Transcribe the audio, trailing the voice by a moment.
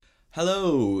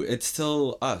Hello, it's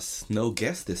still us. No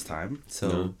guest this time.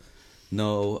 So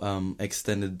no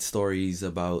extended stories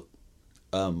about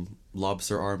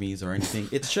lobster armies or anything.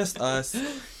 It's just us,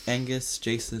 Angus,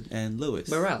 Jason, and Lewis.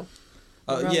 Morale.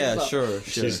 Yeah, sure.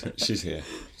 She's here.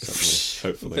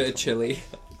 Hopefully. Bit chilly.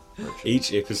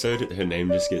 Each episode, her name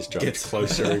just gets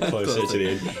closer and closer to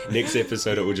the end. Next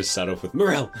episode, it will just start off with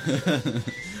Morale.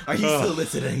 Are you still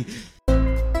listening?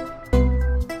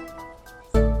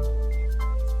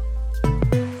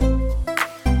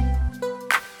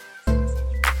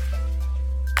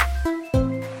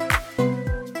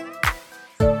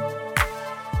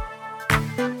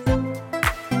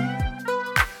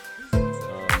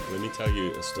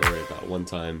 One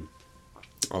time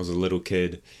I was a little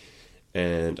kid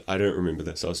and I don't remember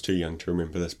this. I was too young to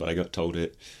remember this, but I got told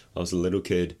it. I was a little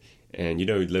kid, and you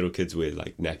know little kids wear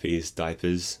like nappies,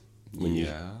 diapers when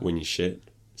you shit.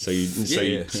 So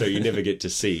you never get to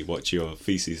see what your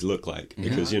feces look like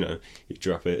because you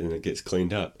drop it and it gets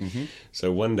cleaned up. Mm-hmm.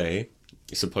 So one day,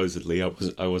 supposedly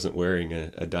I wasn't wearing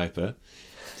a diaper,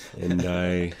 and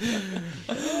I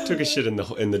took a shit in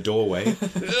the doorway.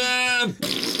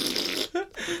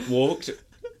 Walked,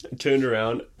 turned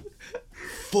around.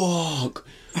 Fuck!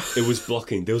 It was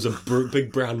blocking. There was a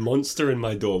big brown monster in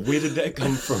my door. Where did that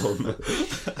come from?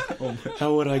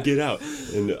 How would I get out?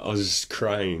 And I was just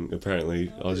crying,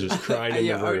 apparently. I was just crying in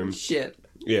the room. Own shit.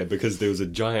 Yeah, because there was a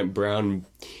giant brown,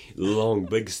 long,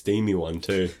 big, steamy one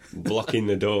too, blocking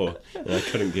the door, and I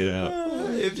couldn't get out.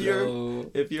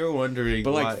 If you're wondering,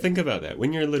 but like, think about that.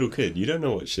 When you're a little kid, you don't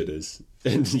know what shit is,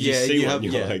 and you see one,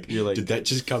 you're like, did that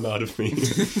just come out of me?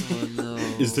 Oh no!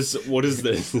 What is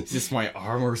this? Is this my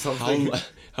arm or something?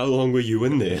 How long were you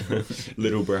in there,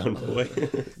 little brown boy?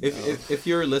 If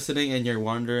you're listening and you're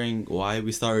wondering why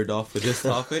we started off with this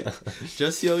topic,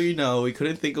 just so you know, we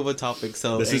couldn't think of a topic.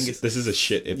 So this is a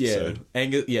shit episode. Yeah,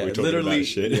 Angus. Yeah, we're literally.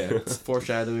 Shit. Yeah, it's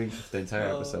foreshadowing the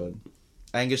entire episode.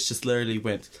 Angus just literally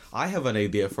went, I have an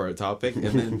idea for a topic, and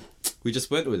then we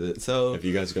just went with it. So, have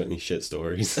you guys got any shit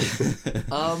stories?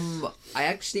 I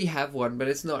actually have one, but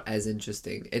it's not as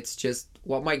interesting. It's just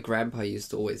what my grandpa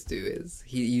used to always do is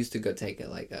he used to go take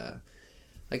a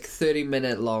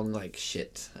 30-minute long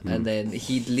shit, and then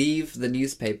he'd leave the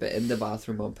newspaper in the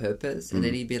bathroom on purpose, and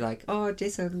then he'd be like, "Oh,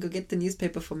 Jason, go get the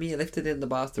newspaper for me. I left it in the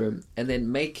bathroom," and then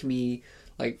make me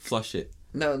flush it.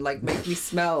 No, make me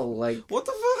smell what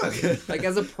the fuck?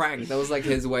 as a prank. That was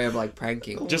his way of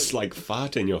pranking. Just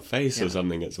fart in your face or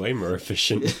something. It's way more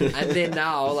efficient. And then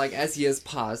now, as years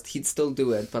passed, he'd still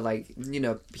do it, but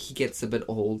he gets a bit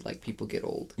old. People get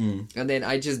old, and then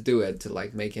I just do it to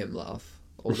make him laugh.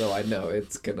 Although I know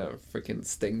it's gonna freaking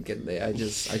stink in there. I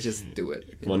just do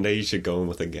it. One day you should go in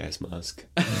with a gas mask.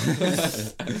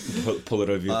 Pull it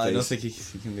over your face. I don't think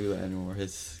he can do that anymore.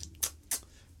 His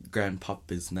grandpop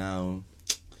is now.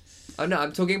 Oh no,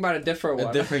 I'm talking about a different one.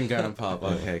 A different grandpop.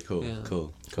 Okay,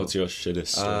 cool. What's your shittest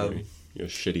story? Your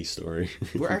shitty story.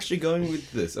 We're actually going with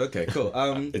this. Okay, cool.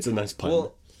 It's a nice pun.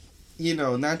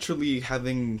 Well, naturally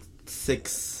having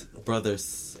 6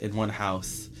 brothers in one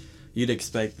house, you'd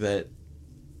expect that,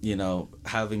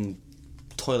 having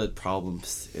toilet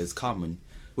problems is common,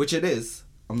 which it is.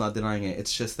 I'm not denying it.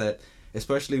 It's just that,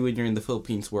 especially when you're in the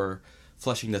Philippines where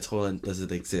flushing the toilet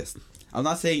doesn't exist. I'm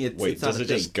not saying it's. Wait, it's not does it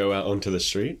just go out onto the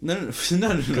street? No.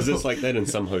 Because it's like that in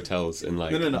some hotels in the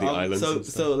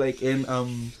islands. So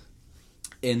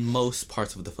in most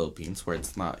parts of the Philippines where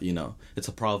it's not, it's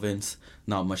a province,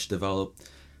 not much developed.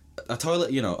 A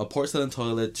toilet, a porcelain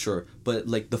toilet, sure, but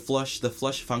the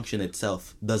flush function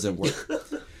itself doesn't work.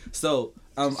 So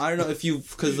I don't know if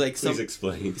please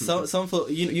explain.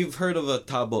 You've heard of a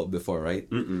tabo before, right?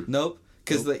 Mm-mm. Nope.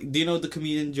 Because do you know the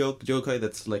comedian Jokai?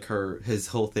 That's his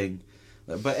whole thing.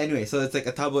 But anyway, so it's a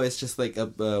tabo is just a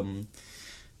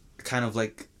kind of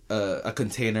a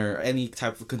container, any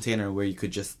type of container where you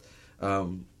could just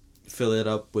fill it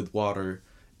up with water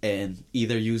and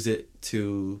either use it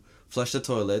to flush the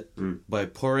toilet by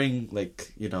pouring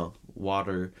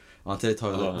water onto the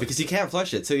toilet because you can't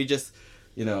flush it, so you just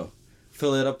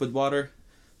fill it up with water,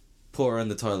 pour on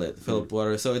the toilet, fill up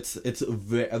water. So it's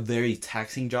a very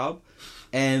taxing job,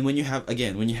 and when you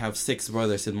have 6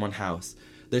 brothers in one house,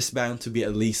 there's bound to be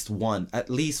at least one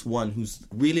who's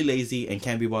really lazy and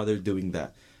can't be bothered doing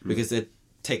that because it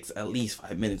takes at least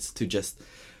 5 minutes to just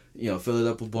fill it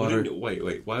up with water.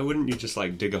 Wait, why wouldn't you just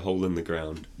dig a hole in the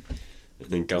ground and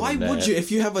then go why in there? Would you if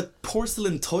you have a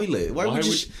porcelain toilet? Why would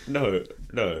you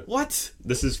no what?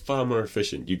 This is far more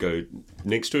efficient. You go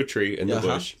next to a tree in the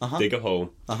bush, dig a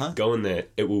hole, go in there,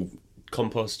 it will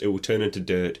compost. It will turn into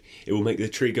dirt. It will make the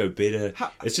tree go better.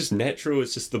 It's just natural.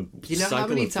 It's just the You know cycle how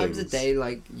many of times a things. day,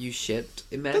 like, you shit?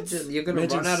 Imagine you're gonna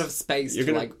imagine run out of space you're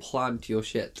to, gonna- like, plant your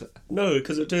shit. No,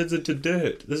 because it turns into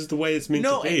dirt. This is the way it's meant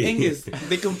No, to be. Angus,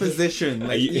 decomposition.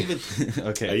 Like, you- even...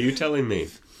 okay. Are you telling me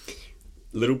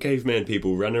little caveman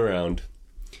people run around,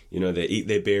 you know, they eat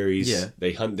their berries, Yeah.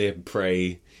 they hunt their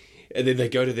prey, and then they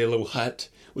go to their little hut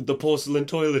with the porcelain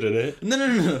toilet in it? No.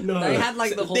 They had,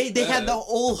 like, the whole They had the earth.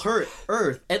 whole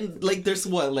Earth, and like there's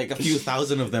what, like a few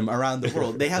thousand of them around the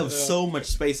world. They have so much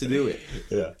space to do it.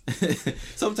 Yeah.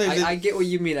 Sometimes I get what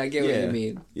you mean. I get what you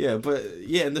mean. Yeah, but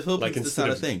yeah, in the Philippines, Like it's instead not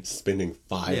a of thing. spending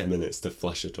 5 Yeah. minutes to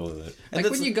flush a toilet. And Like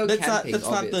when you go camping, that's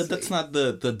obviously. not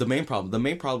the main problem. The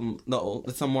main problem, no,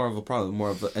 it's not more of a problem, more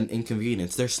of an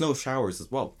inconvenience. There's no showers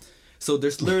as well, so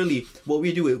there's literally what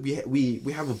we do.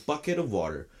 We have a bucket of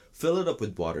water, fill it up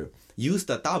with water, use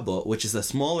the tabo, which is a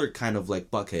smaller kind of like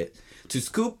bucket, to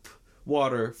scoop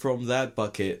water from that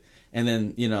bucket, and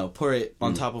then pour it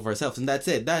on top of ourselves, and that's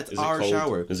it. That's Is it our cold?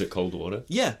 shower. Is it cold water?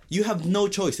 Yeah, you have no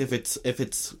choice if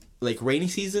it's like rainy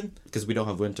season, because we don't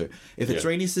have winter. If it's Yeah.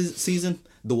 rainy season,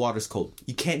 the water's cold.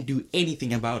 You can't do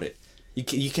anything about it.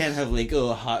 You can't have like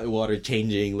hot water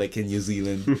changing like in New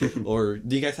Zealand, or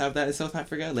do you guys have that in South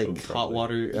Africa? Like hot Probably.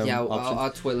 water. Yeah, options?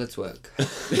 our toilets work.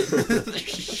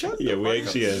 Shut Yeah, the we fuck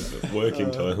actually up. have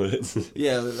working toilets.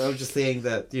 Yeah, I'm just saying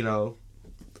that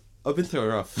I've been through it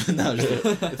rough. No, I'm just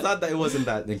kidding. It's not that it wasn't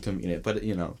that inconvenient, but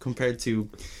compared to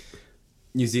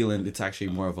New Zealand, it's actually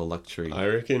more of a luxury. I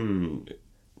reckon.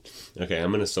 Okay,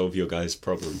 I'm gonna solve your guys'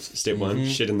 problems. Step 1,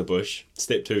 shit in the bush.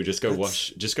 Step 2, just go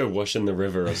wash in the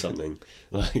river or something.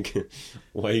 Like,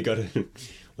 why you gotta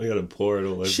pour it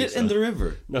all over? Shit in the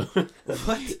river. No,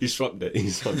 What? you swapped it.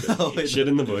 No, I Shit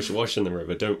in the bush, wash in the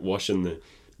river. Don't wash in the.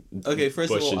 Okay,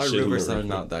 first of bush all, and our shit in the rivers are river.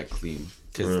 not that clean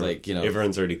because,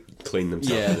 everyone's already cleaned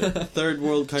themselves. yeah, in it. third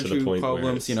world country point where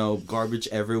problems. it's- Garbage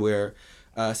everywhere.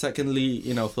 Secondly,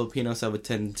 Filipinos have a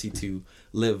tendency to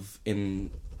live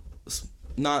in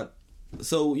not.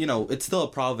 So, it's still a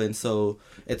province, so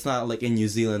it's not like in New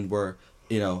Zealand where,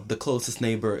 the closest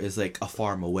neighbor is like a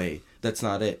farm away. That's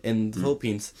not it. In the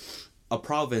Philippines, a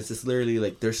province is literally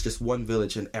like there's just one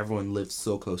village and everyone lives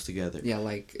so close together. Yeah,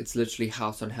 like it's literally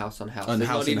house on house on house. On There's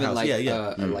house not on even house. like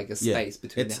Yeah. like a space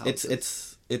between the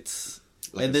houses. It's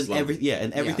Like and a then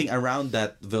slum. everything around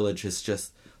that village is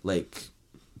just like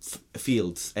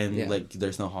fields, and Yeah. like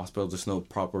there's no hospital, there's no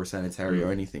proper sanitary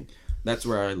or anything. That's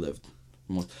where I lived.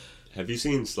 Have you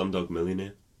seen Slumdog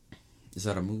Millionaire? Is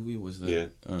that a movie? Was that? Yeah,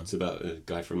 it's about a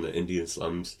guy from the Indian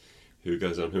slums who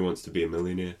goes on Who Wants to Be a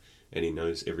Millionaire, and he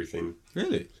knows everything.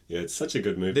 Really? Yeah, it's such a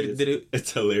good movie. Did it?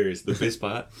 It's hilarious. The best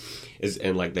part is,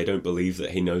 and like they don't believe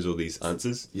that he knows all these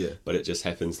answers. Yeah. But it just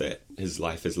happens that his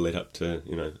life has led up to,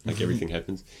 like everything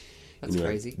happens. That's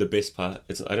crazy. The best part,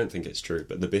 I don't think it's true,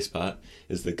 but the best part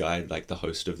is the guy, like the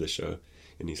host of the show,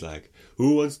 and he's like,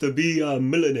 "Who wants to be a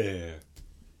millionaire?"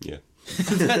 Yeah.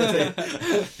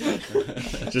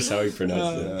 Just how he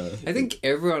pronounced it. I think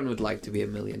everyone would like to be a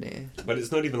millionaire. But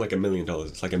it's not even like $1 million.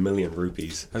 It's like 1 million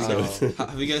rupees. Have you So guys, it's-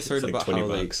 have you guys heard it's like about 20 how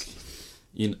bucks.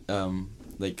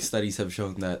 like studies have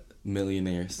shown that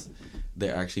millionaires,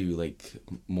 they're actually like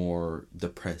more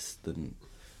depressed than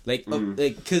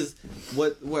because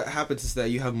what happens is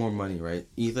that you have more money, right?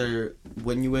 Either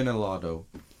when you win a lotto,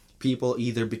 people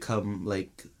either become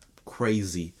like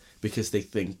crazy because they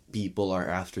think people are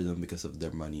after them because of their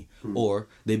money, or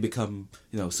they become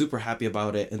super happy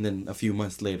about it, and then a few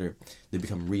months later they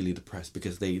become really depressed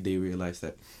because they realize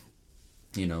that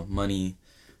money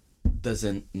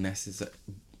doesn't necessarily,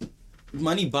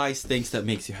 money buys things that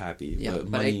makes you happy. Yeah, but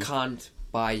money, it can't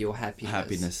buy your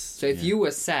happiness. So if yeah. you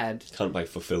were sad, Can't buy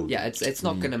fulfillment. yeah, it's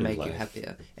not gonna in make you life.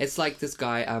 happier. It's like this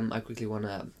guy. I quickly want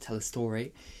to tell a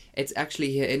story. It's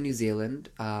actually here in New Zealand.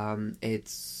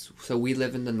 So we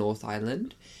live in the North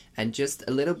Island, and just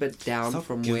a little bit down Stop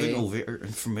from giving where. over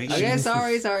information. Okay,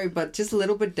 sorry, but just a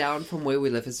little bit down from where we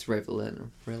live is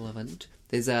relevant.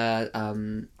 There's a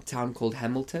town called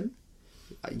Hamilton.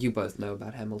 You both know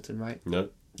about Hamilton, right?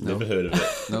 Nope. No. Never heard of it.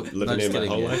 Nope, Living not there just my kidding,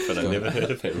 whole yeah. life, but I Go never on.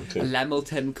 heard of Hamilton.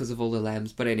 Lamilton because of all the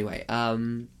lambs. But anyway,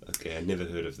 Okay, I never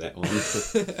heard of that one.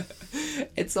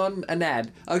 it's on an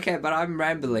ad. Okay, but I'm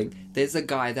rambling. There's a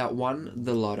guy that won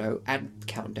the lotto at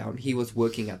Countdown. He was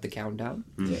working at the Countdown.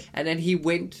 Yeah. And then he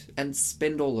went and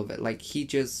spent all of it. Like, he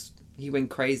went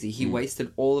crazy. He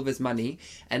wasted all of his money.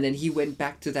 And then he went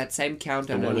back to that same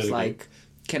Countdown And and won was it like,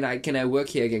 can I work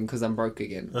here again because I'm broke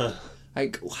again?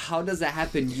 Like, how does that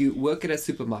happen? You work at a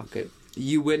supermarket.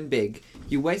 you win big,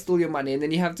 you waste all your money, and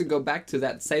then you have to go back to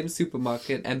that same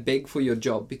supermarket and beg for your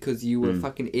job because you were a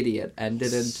fucking idiot and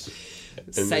didn't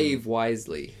save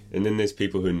wisely. And then there's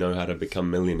people who know how to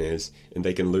become millionaires, and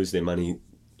they can lose their money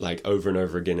like over and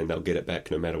over again, and they'll get it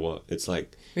back no matter what. It's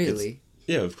like Really?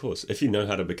 yeah, of course. If you know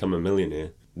how to become a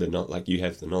millionaire, then not like you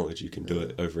have the knowledge, you can do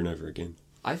it over and over again.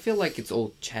 I feel like it's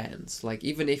all chance. Like,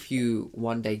 even if you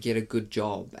one day get a good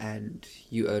job and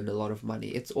you earn a lot of money,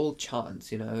 it's all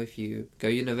chance, you know? If you go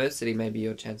university, maybe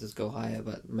your chances go higher,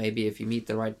 but maybe if you meet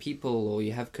the right people or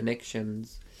you have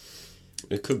connections...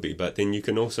 It could be, but then you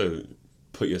can also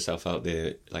put yourself out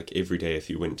there like every day if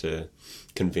you went to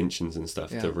conventions and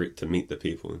stuff to meet the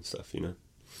people and stuff, you know?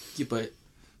 Yeah, but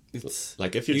it's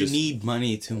like if you you just need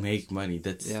money to make money.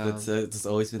 That's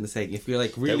always been the saying. If you're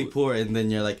like really poor and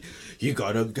then you're like, you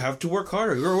have to work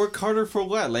harder. You work harder for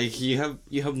what? Like you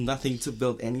have nothing to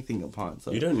build anything upon.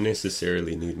 So you don't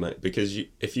necessarily need money because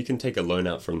if you can take a loan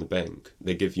out from the bank,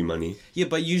 they give you money. Yeah,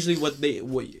 but usually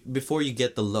before you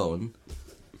get the loan,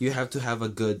 you have to have a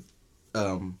good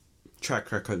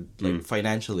track record like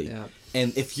financially. Yeah.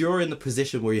 And if you're in the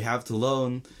position where you have to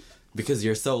loan because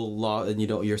you're so low and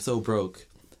you're so broke,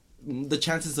 the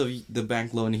chances of the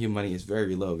bank loaning you money is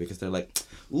very low because they're like,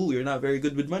 ooh, you're not very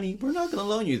good with money. We're not going to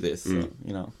loan you this. So,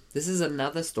 you know. This is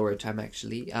another story time,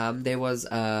 actually. There was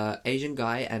a Asian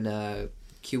guy and a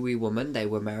Kiwi woman. They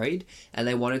were married and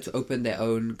they wanted to open their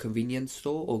own convenience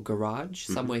store or garage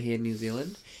somewhere here in New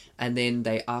Zealand. And then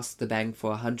they asked the bank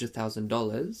for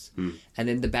 $100,000, and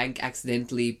then the bank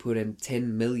accidentally put in $10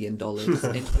 million into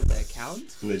the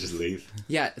account. And they just leave.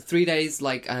 Yeah, 3 days,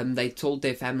 they told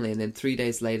their family, and then 3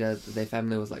 days later, their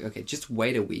family was like, okay, just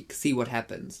wait a week, see what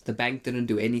happens. The bank didn't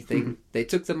do anything. They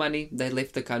took the money, they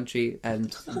left the country, and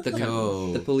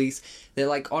the police, they're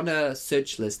like on a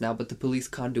search list now, but the police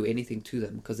can't do anything to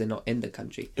them because they're not in the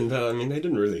country. And I mean, they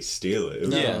didn't really steal it.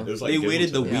 It was like they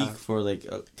waited the week for like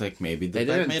maybe the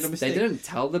bank made a mistake. They didn't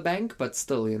tell the bank, but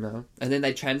still, you know. And then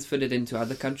they transferred it into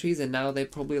other countries, and now they're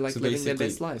probably like living their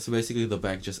best life. So basically, the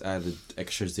bank just added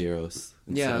extra zeros.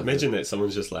 Yeah. Imagine that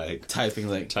someone's just like typing,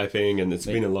 and it's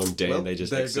been a long day, and they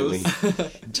just accidentally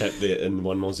tapped it in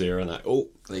one more zero, and like, oh,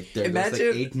 like there goes like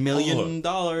 $8 million.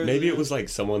 Maybe it was like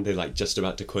someone they're like just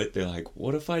about to quit. They're like,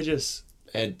 what if I just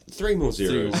add 3 more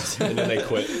zeros, and then they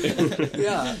quit?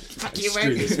 Yeah, fuck you,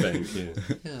 screw this bank.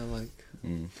 Yeah, like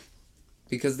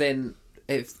because then.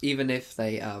 Even if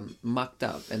they mucked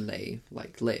up and they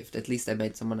like left, at least they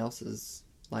made someone else's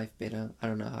life better. I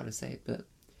don't know how to say it, but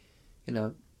you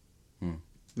know,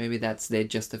 maybe that's their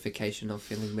justification of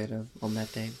feeling better on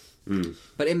that day.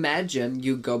 But imagine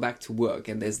you go back to work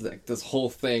and there's like this whole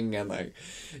thing, and like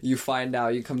you find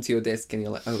out, you come to your desk and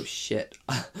you're like, oh shit,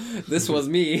 this was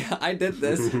me. I did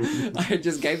this. I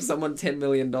just gave someone $10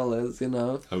 million, you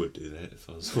know. I would do that if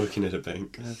I was working at a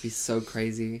bank. That'd be so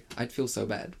crazy. I'd feel so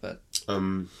bad, but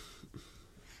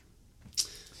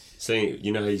saying,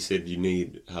 you know how you said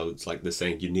how it's like the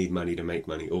saying, you need money to make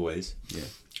money always. Yeah.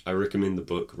 I recommend the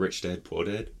book Rich Dad Poor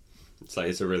Dad.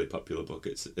 It's a really popular book.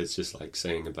 It's just like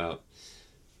saying about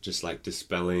just like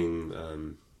dispelling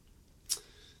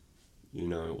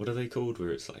what are they called,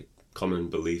 where it's like common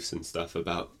beliefs and stuff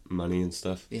about money and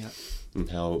stuff. Yeah.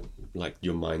 And how like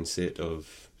your mindset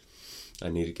of I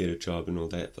need to get a job and all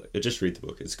that. But just read the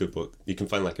book. It's a good book. You can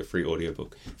find like a free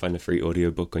audiobook. Find a free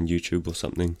audiobook on YouTube or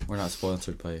something. We're not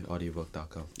sponsored by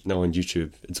audiobook.com. No, on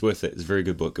YouTube. It's worth it. It's a very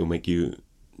good book.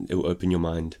 It'll open your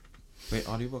mind. Wait,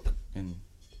 audiobook?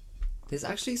 There's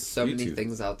actually so many YouTube.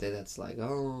 things out there that's like,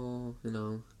 oh, you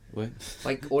know, What?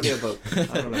 like audiobook.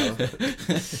 I don't know.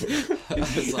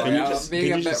 Sorry, I'm being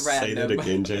can a you bit just say that random.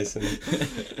 again, Jason?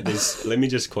 Let me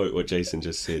just quote what Jason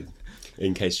just said,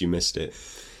 in case you missed it.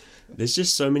 There's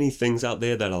just so many things out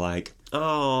there that are like,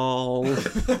 oh.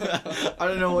 I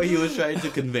don't know what he was trying to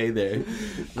convey there.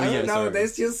 I don't know. Sorry.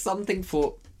 There's just something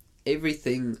for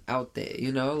everything out there,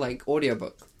 you know, like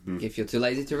audiobook. If you're too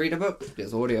lazy to read a book,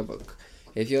 there's audiobook.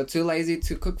 If you're too lazy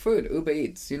to cook food, Uber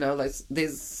Eats, you know, like,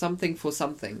 there's something for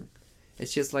something.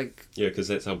 It's just like... Yeah, because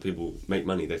that's how people make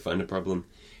money. They find a problem,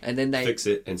 and then they fix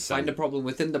it, and sell find a it. problem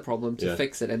within the problem to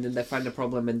fix it, and then they find a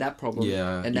problem in that problem,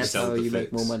 and that's how you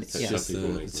make more money. That's Yeah. just people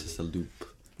make It's just a loop.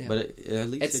 Yeah. But at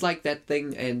least It's like that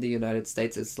thing in the United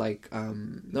States. It's like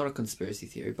not a conspiracy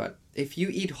theory, but if you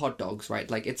eat hot dogs, right?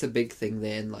 Like, it's a big thing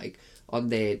there, and like on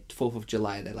their 4th of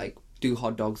July, they like do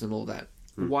hot dogs and all that.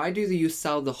 Why do you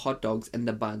sell the hot dogs and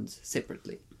the buns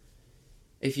separately?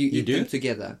 If you eat them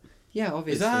together, yeah,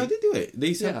 obviously. Is that how they do it?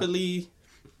 They separately.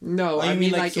 No, Oh, I you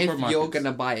mean mean like if you're supermarkets?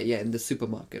 gonna buy it, in the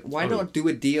supermarket. Why not do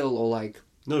a deal or like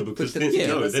No, because them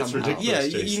together that's somehow.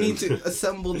 ridiculous. Yeah, you Jason. need to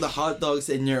assemble the hot dogs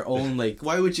in your own, like,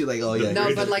 why would you, like, oh yeah.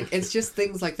 No, but like it's just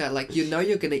things like that. Like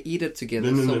you're gonna eat it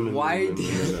together. Why?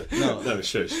 No,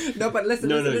 shush. No, but listen.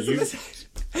 Listen.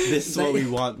 This is what we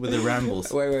want with the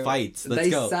rambles. Wait. Fights. Let's They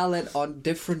go. sell it on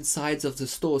different sides of the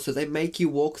store, so they make you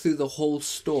walk through the whole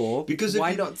store. Because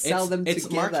why not sell them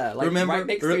together? Mark, like remember, right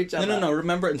next to each other. No.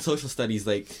 Remember in social studies,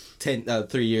 like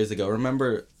 3 years ago.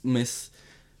 Remember Miss.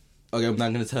 Okay, I'm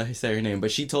not gonna say her name,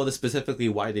 but she told us specifically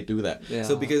why they do that. Yeah.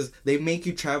 So because they make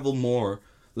you travel more.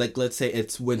 Like, let's say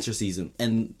it's winter season,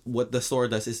 and what the store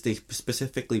does is they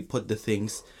specifically put the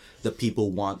things that people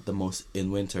want the most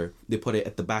in winter. They put it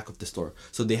at the back of the store,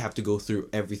 so they have to go through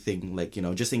everything, like, you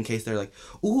know, just in case they're like,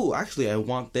 ooh, actually I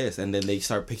want this, and then they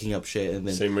start picking up shit, and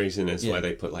then Same reason as why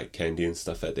they put like candy and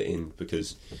stuff at the end,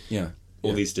 because all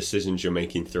Yeah. these decisions you're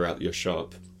making throughout your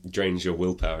shop drains your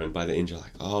willpower, and by the end you're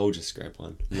like, oh, I'll just grab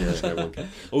one. Yeah, just grab one.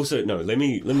 Also, no, let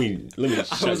me.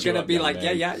 I was gonna be like,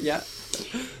 yeah.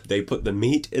 They put the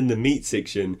meat in the meat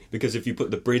section because if you put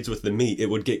the breads with the meat, it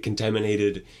would get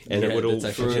contaminated and it would all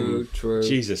that's actually true.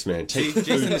 Jesus, man, See, take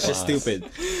Jason food is just class. stupid.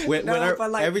 When No, our,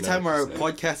 but like- every time No, our it's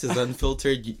not. podcast is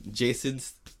unfiltered,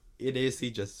 Jason's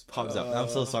idiocy just pops up. I'm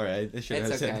so sorry. I shouldn't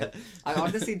have It's said okay. that. I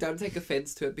honestly don't take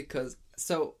offense to it because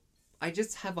I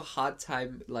just have a hard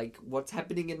time like what's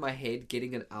happening in my head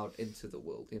getting it out into the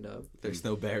world, you know. There's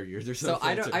no barriers. There's So no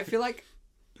filter. I feel like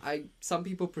some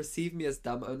people perceive me as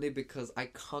dumb only because I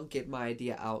can't get my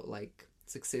idea out like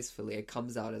successfully. It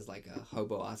comes out as like a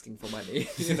hobo asking for money,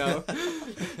 you know.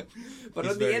 But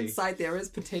He's on the very- inside there is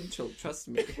potential, trust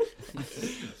me.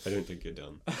 I don't think you're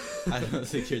dumb. I don't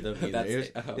think you're dumb either. That's It's,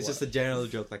 it. Oh, it's just a general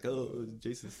joke, like, oh,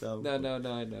 Jason's dumb. No, I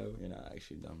know. You're not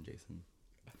actually dumb, Jason.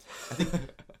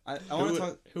 I want to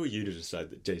talk. Who are you to decide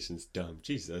that Jason's dumb?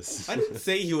 Jesus. I didn't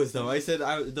say he was dumb. I said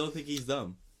I don't think he's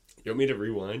dumb. You want me to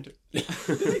rewind?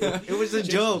 It was a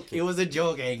joke. It was a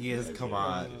joke, Angus. Come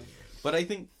on. But I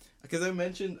think because I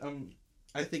mentioned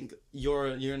I think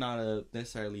you're not a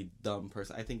necessarily dumb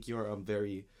person. I think you're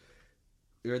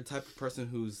you're the type of person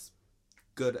who's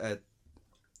good at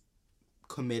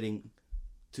committing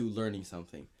to learning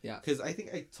something. Yeah. Because I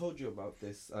think I told you about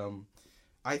this.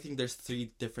 I think there's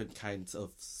 3 different kinds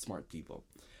of smart people.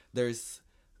 There's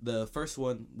the first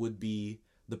one would be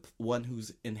one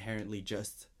who's inherently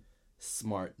just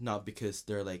smart, not because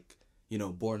they're like, you know,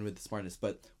 born with the smartness,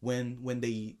 but when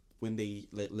they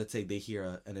let's say they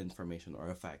hear an information or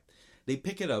a fact, they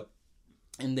pick it up,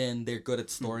 and then they're good at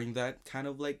storing that kind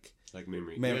of like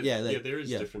memory. Like, there is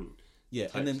different. Yeah,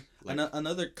 types, and then like-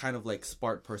 another kind of like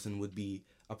smart person would be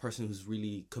a person who's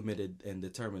really committed and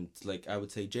determined. Like I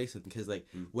would say Jason, because like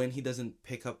when he doesn't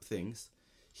pick up things,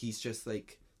 he's just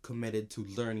like committed to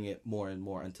learning it more and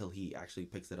more until he actually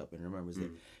picks it up and remembers it.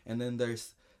 And then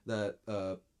there's that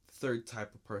third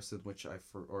type of person, which I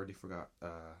already forgot.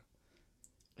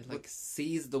 It like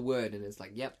sees the word and it's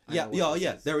like, yep. I Yeah, know what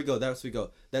this is. there we go. That's we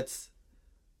go.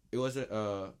 It was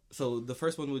so the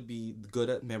first one would be good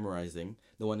at memorizing.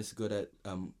 The one is good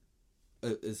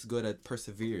at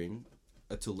persevering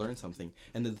to learn something.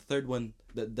 And then the third one,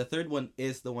 the third one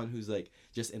is the one who's like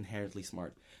just inherently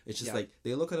smart. It's just like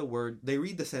they look at a word, they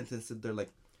read the sentence, and they're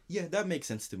like, yeah, that makes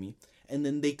sense to me. And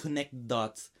then they connect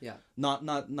dots. Yeah.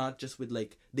 Not just with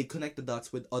like, they connect the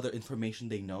dots with other information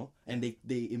they know, and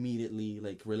they immediately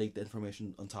like relate the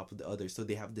information on top of the others. So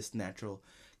they have this natural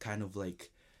kind of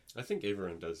like. I think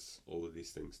everyone does all of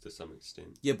these things to some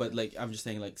extent. Yeah, but like I'm just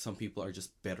saying, like some people are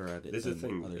just better at it There's than a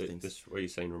thing. other things. This what you're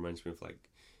saying reminds me of like,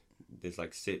 there's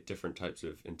like set different types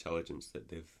of intelligence that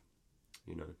they've,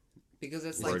 you know. Because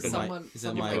it's Is like it someone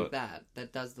my- like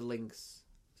that does the links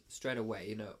straight away.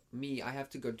 You know, me, I have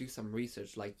to go do some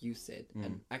research, like you said,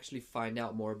 and actually find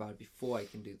out more about it before I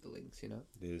can do the links. You know.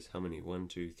 There's how many? 1,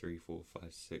 2, 3, 4,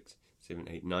 5, 6, 7,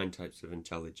 8, 9 types of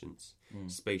intelligence.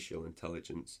 Spatial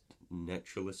intelligence,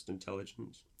 naturalist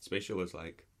intelligence. Spatial is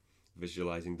like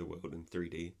visualizing the world in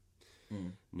 3D.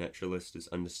 Naturalist is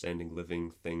understanding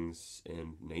living things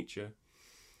and nature.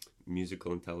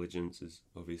 Musical intelligence is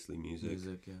obviously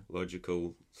music. Yeah.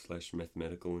 Logical /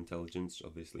 mathematical intelligence,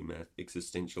 obviously math.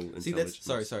 Existential intelligence.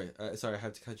 See, that's sorry. I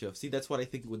have to cut you off. See, that's what I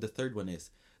think with the third one is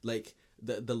like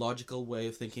the logical way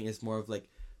of thinking is more of like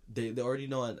they already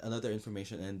know another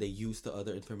information and they use the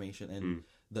other information and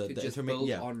the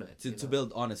information to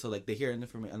build on it. So like they hear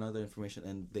another information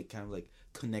and they kind of like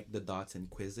connect the dots and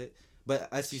quiz it. But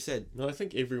as you said, No, I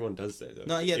think everyone does that though.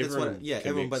 no, yeah, everyone that's what.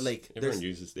 Everyone, but like everyone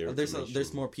uses their there's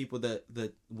information. more people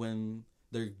that when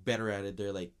they're better at it,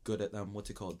 they're like good at what's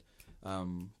it called,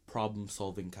 problem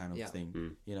solving kind of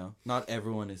thing. You know, not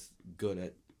everyone is good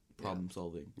at problem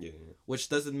solving. Yeah. Which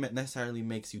doesn't necessarily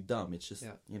makes you dumb. It's just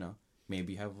you know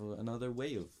maybe have another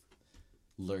way of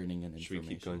learning and Should we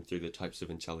information. keep going through the types of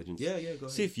intelligence? Yeah, go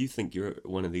See ahead. if you think you're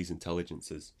one of these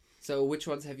intelligences. So which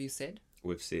ones have you said?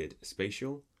 We've said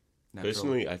spatial. Natural.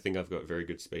 Personally, I think I've got very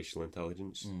good spatial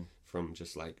intelligence Mm. from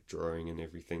just like drawing and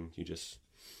everything. You just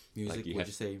Music, like, you would have-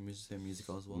 you say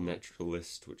musical as well?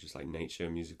 naturalist, which is like nature,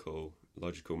 musical,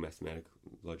 logical, mathematical,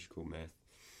 logical math,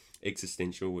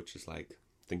 existential, which is like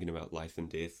thinking about life and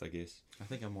death, I guess. I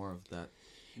think I'm more of that.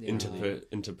 Yeah.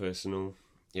 Interpersonal.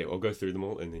 Yeah, I'll go through them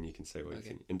all and then you can say what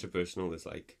Okay. you think. Interpersonal is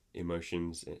like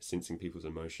emotions, sensing people's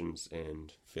emotions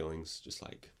and feelings, just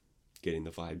like getting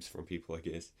the vibes from people, I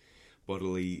guess.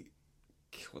 Bodily,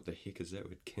 what the heck is that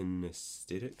word?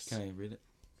 Kinesthetics? Can I read it?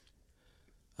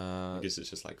 I guess it's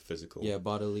just like physical. Yeah,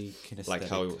 bodily kinesthetic. Like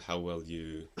how well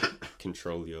you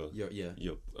control your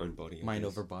own body. I mind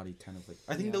guess. over body, kind of like.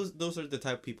 I think Yeah. those are the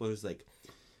type of people who's like,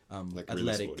 Like really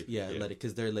athletic. sporty. Yeah, Yeah. athletic,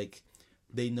 because they're like,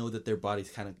 they know that their body's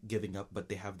kind of giving up, but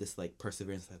they have this like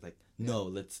perseverance that like, no,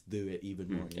 let's do it even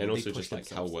more. you know, And they also push just like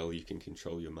how themselves. well you can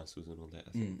control your muscles and all that.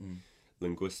 I think. Mm-mm.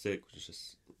 Linguistic, which is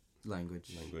just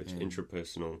language. language. and-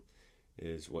 Intrapersonal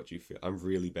is what you feel. I'm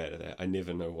really bad at that. I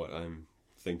never know what I'm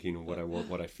thinking or what I want,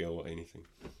 what I feel, or anything.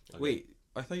 Okay. Wait,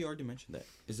 I thought you already mentioned that.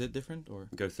 Is it different or?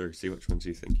 Go through, see which ones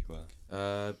you think you are.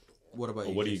 What about Or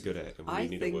you? what are you Jason? good at? And what do I you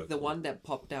need to think work the on? one that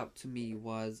popped out to me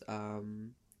was where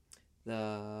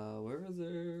is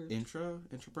it?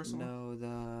 Intrapersonal. No,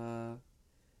 the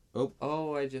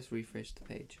Oh. I just refreshed the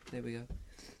page. There we go.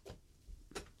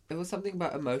 It was something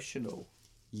about emotional.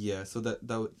 Yeah, so that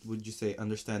would you say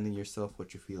understanding yourself,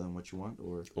 what you feel and what you want,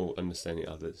 or Or understanding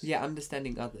others. Yeah,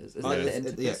 understanding others. Is Oh, that yeah. the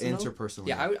interpersonal? yeah, interpersonal.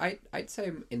 Yeah, I'd say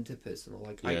I'm interpersonal.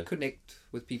 Like I Yeah. connect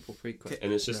with people pretty quick.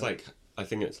 And it's just No. like, I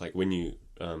think it's like when you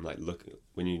like look,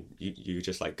 when you're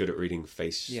just like good at reading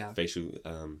facial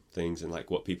things and like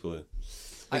what people are,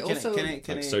 I also like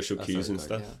social cues and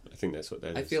sorry, stuff. I think that's what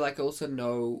that is. I feel like I also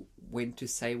know when to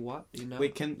say what. You know.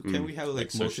 Wait, can we have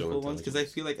like social multiple ones? Because I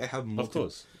intelligence. feel like I have multiple. Of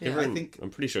course. Yeah. Everyone, I think- I'm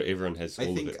pretty sure everyone has all I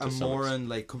of think it. to I'm some more extent. on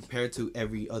like compared to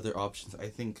every other options. I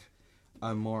think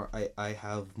I'm more. I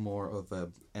have more of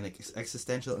an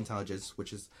existential intelligence,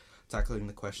 which is tackling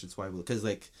the questions why. Because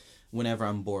like whenever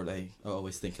I'm bored, I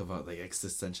always think about like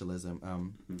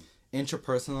existentialism.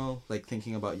 Interpersonal, like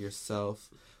thinking about yourself,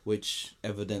 which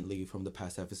evidently from the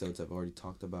past episodes I've already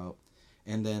talked about.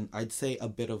 And then I'd say a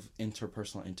bit of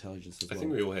interpersonal intelligence as I well.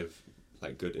 think we all have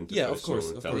like good interpersonal Yeah, of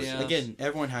course. intelligence. Yeah. Again,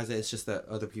 everyone has it. It's just that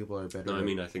other people are better. No, I at-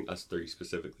 mean, I think us three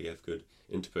specifically have good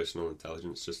interpersonal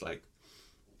intelligence. Just like,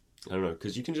 I don't know,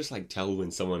 because you can just like tell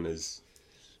when someone is,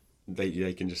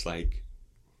 they can just like,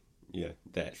 yeah,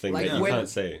 that thing Like that you when- can't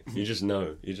say. You just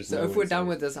know. You just know. So if when we're done someone-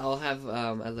 with this, I'll have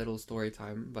a little story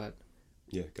time. But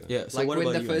yeah, go. yeah. So like what when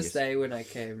about the you, first Angus? day when I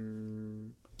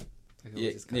came. Okay, we'll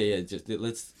Yeah, just cut yeah, it. yeah. Just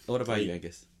let's. What about you,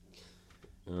 Angus?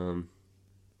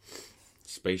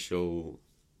 Spatial,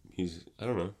 I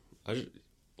don't know. I just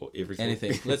or everything.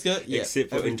 Anything. Let's go. Yeah, Except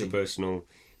for everything. interpersonal,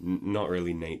 not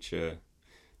really nature.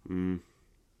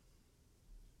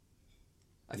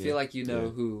 I Yeah. feel like you know Yeah.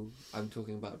 who I'm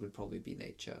talking about would probably be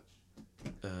nature.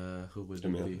 Who would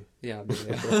Emil. it be? Yeah,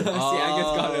 Amelia. See, Angus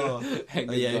got it.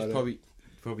 Angus yeah, got you it.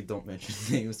 probably don't mention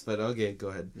names, but okay, go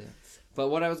ahead. But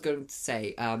what I was going to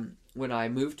say, when I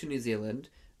moved to New Zealand,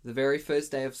 the very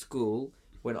first day of school,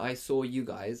 when I saw you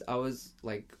guys, I was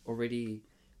like already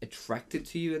attracted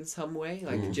to you in some way.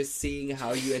 Like just seeing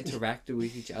how you interacted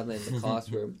with each other in the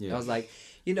classroom. Yeah. I was like,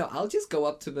 I'll just go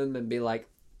up to them and be like,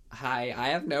 "Hi, I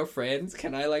have no friends.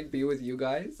 Can I like be with you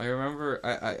guys?" I remember.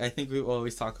 I think we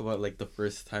always talk about like the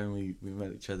first time we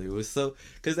met each other. It was so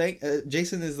because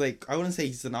Jason is like, I wouldn't say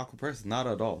he's an awkward person, not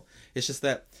at all. It's just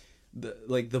that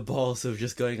the balls of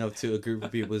just going up to a group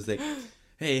of people is like,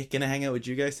 hey, can I hang out with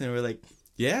you guys? And we're like,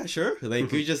 yeah, sure.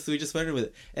 Like we just went with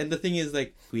it. And the thing is,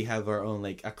 like, we have our own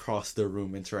like across the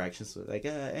room interactions with like,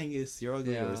 Angus, you're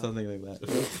ugly or something like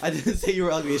that. I didn't say you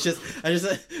were ugly. It's just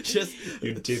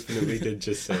You definitely did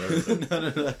just say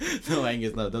that. no,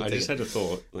 Angus, no. Don't I take just it. had a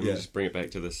thought. Let me Yeah. just bring it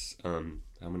back to this.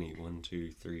 How many? 1,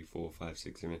 2, 3, 4, 5,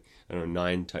 6, 7. I don't know.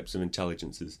 9 types of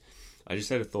intelligences. I just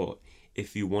had a thought.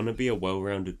 If you want to be a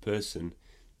well-rounded person,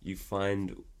 you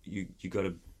find you got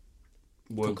to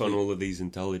work on Complete. all of these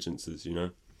intelligences. You know,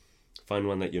 find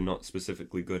one that you're not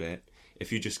specifically good at.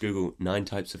 If you just Google 9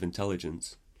 types of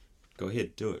intelligence, go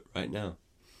ahead, do it right now.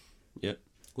 Yep,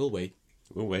 We'll wait.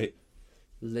 we'll wait.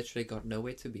 Literally got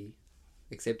nowhere to be,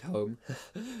 except home.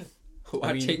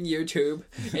 Watching YouTube,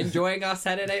 enjoying our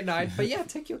Saturday night. But yeah,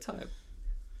 take your time.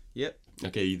 Yep.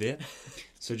 Okay, you there?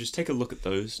 So just take a look at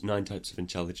those 9 types of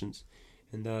intelligence,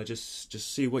 and just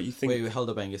see what you think. Wait, hold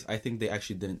up, Angus. I think they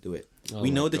actually didn't do it. Oh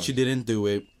we know my that gosh. you didn't do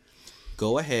it.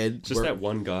 Go ahead. Just that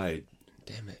one guy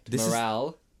Damn it. This is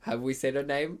Morale. Have we said her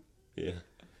name? Yeah.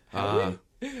 I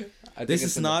think this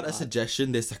it's is in the not a part.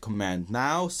 suggestion. This is a command.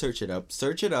 Now search it up.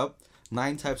 Search it up.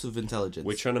 9 types of intelligence.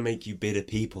 We're trying to make you better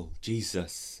people.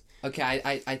 Jesus. Okay,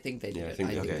 I think they did Yeah, I it. think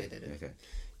I they think Okay. they did it.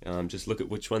 Okay. Just look at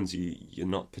which ones you're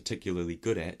not particularly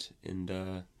good at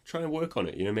and try and work on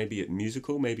it. You know, maybe it's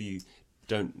musical, maybe you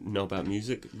don't know about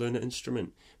music, learn an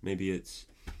instrument. Maybe it's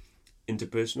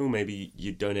interpersonal, maybe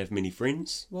you don't have many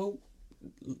friends. Well,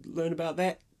 learn about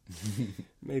that.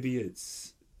 Maybe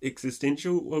it's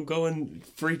existential. Well, go and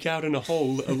freak out in a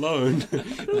hole alone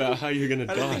about how you're going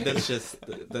to I don't die.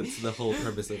 think that's the whole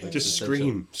purpose of it. Just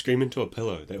scream into a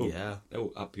pillow. That will, Yeah. that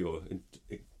will up your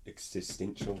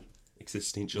existentialism.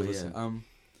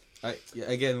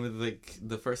 Again with like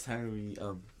the first time we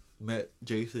met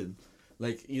Jason,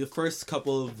 like the first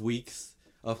couple of weeks,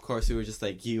 of course we were just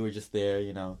like you were just there,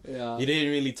 you know. Yeah. You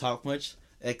didn't really talk much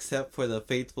except for the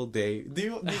fateful day. Do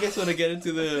you guys want to get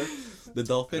into the I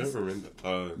dolphins? don't remember.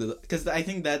 Oh. Because I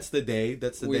think that's the day.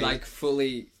 That's the We day. like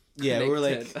fully. Yeah, we're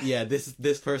like, connected. yeah, this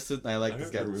person, I like I this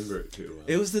don't guy. remember it too well.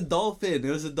 It was the dolphin. It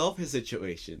was a dolphin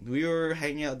situation. We were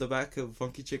hanging out at the back of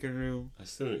Funky Chicken Room I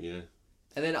still don't, yeah.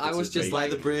 And then I It's was a just vague by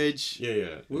like, the bridge. Yeah,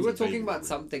 yeah. we It's were a vague talking about memory.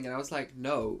 something, and I was like,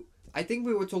 no. I think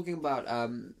we were talking about,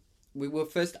 we were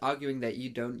first arguing that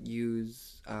you don't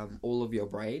use all of your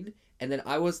brain. And then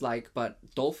I was like, but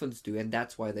dolphins do, and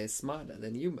that's why they're smarter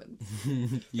than humans.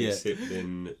 Yeah. Except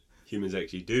then humans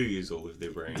actually do use all of their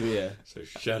brain. Yeah. So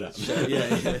shut up.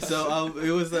 Yeah. So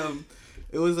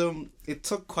it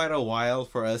took quite a while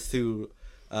for us to.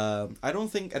 I don't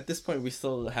think at this point we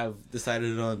still have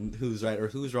decided on who's right or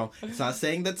who's wrong. It's not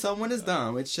saying that someone is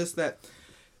dumb. It's just that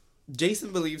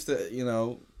Jason believes that, you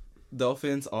know,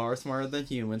 dolphins are smarter than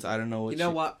humans. I don't know what You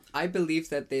know what? I believe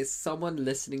that there's someone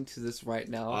listening to this right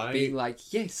now being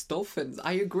like, yes, dolphins,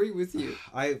 I agree with you.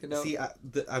 I You know? see.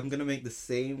 I'm gonna make the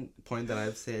same point that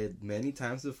I've said many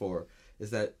times before.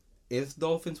 Is that if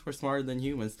dolphins were smarter than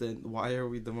humans, then why are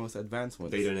we the most advanced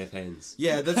ones? They don't have hands.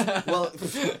 Yeah, that's well,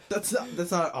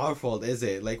 that's not our fault, is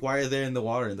it? Like, why are they in the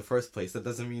water in the first place? That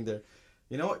doesn't mean they're.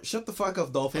 You know what? Shut the fuck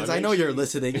up, dolphins. I know you're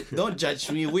listening. Don't judge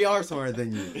me. We are smarter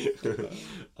than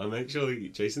you.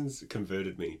 Jason's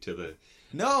converted me to the.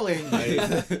 No,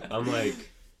 I'm like,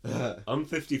 I'm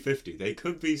 50-50. They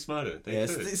could be smarter. They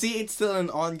yes. could. See, it's still an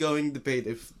ongoing debate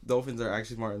if dolphins are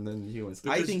actually smarter than humans.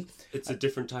 I Because think it's a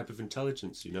different type of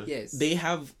intelligence, you know? Yes. they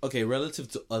have relative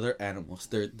to other animals.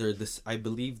 They're this. I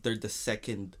believe they're the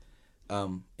second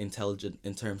intelligent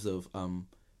in terms of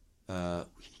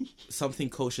something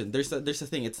quotient. There's a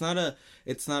thing. It's not a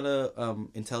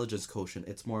intelligence quotient.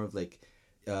 It's more of like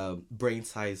brain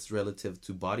size relative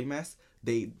to body mass.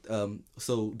 They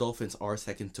so dolphins are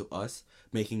second to us,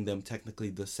 making them technically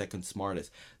the second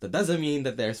smartest. That doesn't mean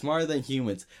that they're smarter than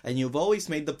humans. And you've always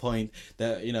made the point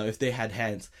that, you know, if they had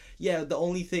hands, yeah, the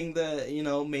only thing that, you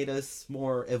know, made us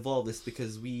more evolved is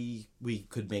because we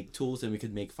could make tools and we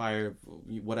could make fire,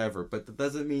 whatever. But that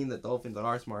doesn't mean that dolphins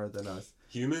are smarter than us.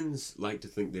 Humans like to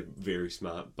think they're very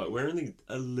smart, but we're only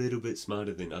a little bit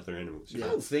smarter than other animals. I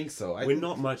don't think so. We're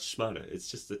not much smarter. It's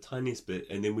just the tiniest bit,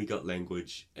 and then we got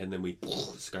language, and then we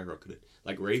skyrocketed.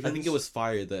 Like ravens. I think it was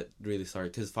fire that really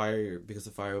started. Because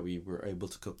of fire, we were able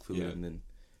to cook food, Yeah. and then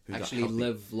we got actually healthy.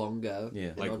 live longer. Yeah.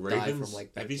 and like not ravens. die from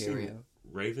like Have you bacteria. seen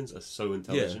ravens are so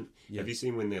intelligent? Yeah. Have you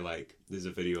seen when they're like? There's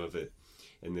a video of it,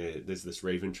 and there's this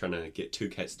raven trying to get two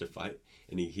cats to fight,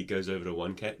 and he goes over to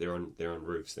one cat. They're on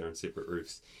roofs. They're on separate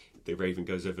roofs. The raven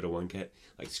goes over to one cat,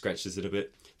 like scratches it a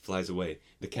bit, flies away.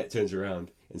 The cat turns around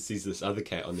and sees this other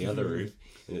cat on the other roof,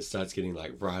 and it starts getting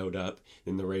like riled up.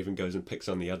 Then the raven goes and picks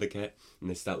on the other cat, and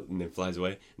then flies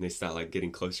away, and they start like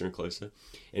getting closer and closer.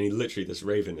 And this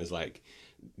raven is like,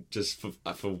 just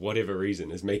for whatever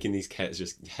reason, is making these cats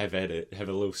just have at it, have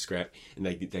a little scrap, and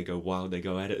they go wild. They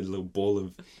go at it, a little ball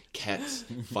of cats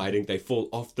fighting. They fall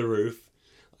off the roof.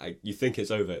 Like, you think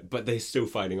it's over, but they're still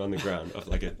fighting on the ground of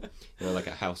like a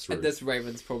house roof. And this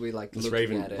raven's probably like This looking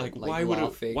raven, at it, like,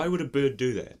 laughing. why would a bird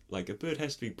do that? Like, a bird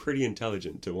has to be pretty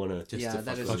intelligent to want to Yeah,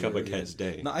 that is fuck up true. a cat's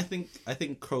day. No, I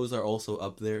think crows are also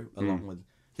up there along with,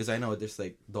 because I know there's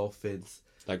like dolphins.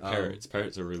 Like parrots.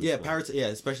 Parrots are really Yeah, smart. parrots. Yeah,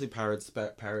 especially parrots.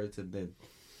 Parrots, and then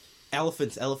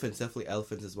elephants. Definitely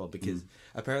elephants as well. Because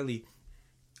apparently,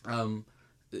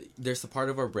 there's a part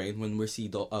of our brain when we see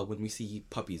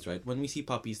puppies, right? When we see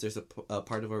puppies, there's a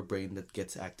part of our brain that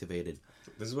gets activated.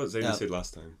 This is what Xavier said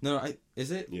last time. No,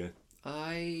 is it? Yeah,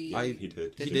 I he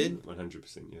did. He did?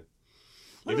 100%. Yeah.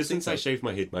 Ever since I so. shaved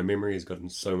my head, my memory has gotten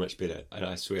so much better, and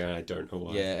I swear I don't know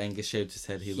why. Yeah, Angus shaved his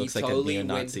head. He looks he like totally a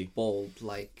neo-Nazi. went bald.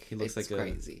 Like He looks it's like a-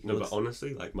 crazy. No, looks- but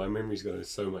honestly, like my memory's gotten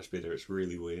so much better. It's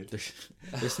really weird.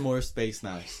 There's more space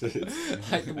now.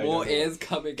 Like I more know. air's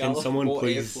coming Can out. someone more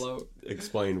please airflow.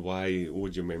 explain why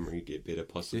would your memory get better? Do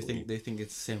Possibly, they think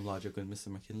it's the same logic with Mr.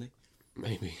 McKinley?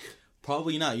 maybe.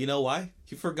 Probably not. You know why?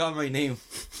 You forgot my name.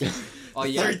 Oh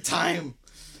yeah. Third time.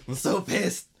 I'm so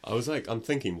pissed. I was like, I'm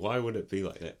thinking, why would it be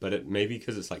like that? But it maybe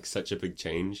because it's like such a big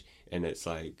change, and it's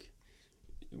like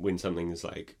when something is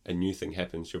like a new thing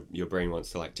happens, your brain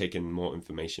wants to like take in more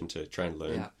information to try and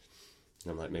learn. Yeah.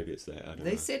 And I'm like, maybe it's that. I don't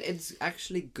They know. said it's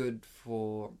actually good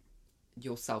for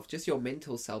yourself, just your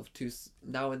mental self, to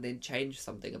now and then change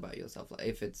something about yourself. Like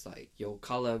if it's like your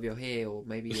color of your hair, or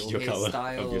maybe your, colour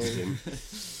hairstyle, of your skin.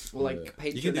 or like Yeah.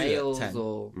 paint You your can do that, nails, 10.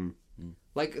 or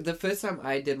like the first time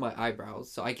I did my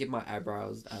eyebrows. So I get my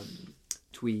eyebrows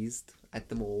tweezed at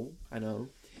the mall. I know,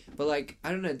 but like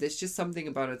I don't know. There's just something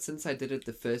about it. Since I did it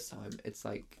the first time, it's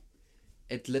like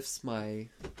it lifts my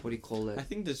what do you call it? I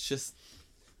think that's just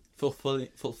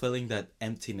fulfilling that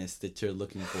emptiness that you're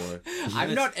looking for.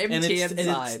 I'm not empty and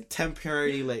inside. it's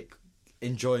temporary like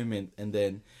enjoyment, and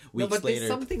then weeks No, but later. there's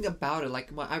something about it.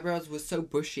 Like my eyebrows were so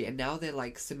bushy, and now they're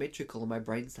like symmetrical. And my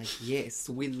brain's like, yes,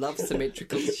 we love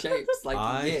symmetrical shapes. Like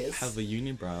I yes, have a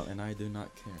unibrow and I do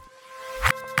not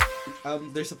care.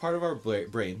 There's a part of our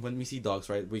brain when we see dogs,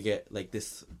 right? We get like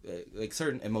this, like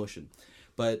certain emotion,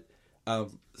 but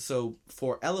so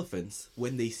for elephants,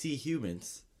 when they see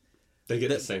humans, They get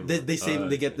the same. They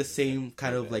get okay. the same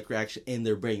kind of Okay. like reaction in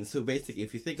their brain. So basically,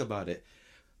 if you think about it,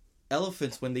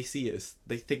 elephants when they see us,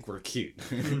 they think we're cute.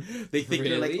 They think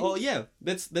they're like, Really? oh yeah,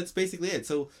 that's basically it.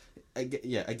 So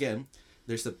again,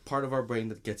 there's a part of our brain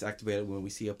that gets activated when we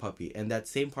see a puppy, and that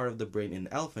same part of the brain in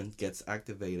an elephant gets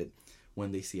activated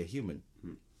when they see a human.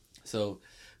 So,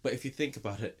 but if you think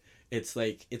about it, it's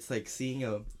like seeing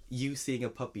a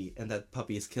puppy, and that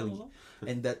puppy is killing you,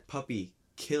 and that puppy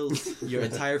kills your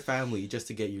entire family just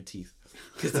to get your teeth,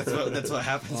 because that's what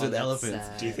happens Oh, with that's elephants.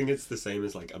 sad. Do you think it's the same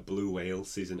as like a blue whale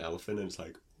sees an elephant and it's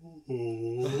like,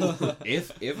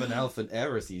 If an elephant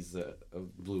ever sees a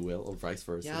blue whale, or vice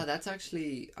versa. Yeah, that's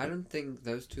actually. I don't think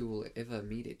those two will ever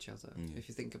meet each other. Mm. If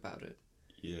you think about it,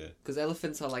 yeah. because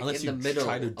elephants are like Unless in you the middle.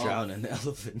 try to of- drown an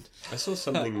elephant. I saw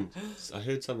something. I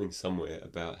heard something somewhere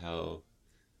about how.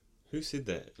 Who said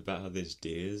that? About how there's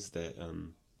deers that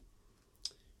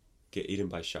get eaten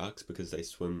by sharks because they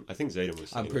swim. I think Zayden was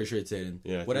saying. I'm pretty sure it's Zayden.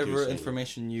 Yeah, I think he Whatever was saying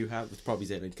information you have, it's probably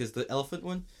Zayden. Because the elephant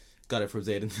one, got it from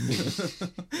Zayden.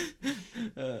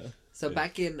 So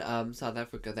back in South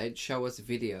Africa, they'd show us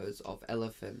videos of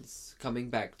elephants coming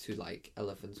back to like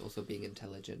elephants also being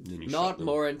intelligent, Then you shot not them.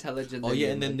 more intelligent. Oh than yeah,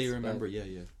 and then they humans, but- remember.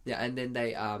 Yeah. Yeah, and then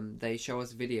they show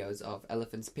us videos of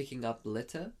elephants picking up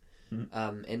litter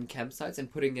in campsites and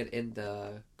putting it in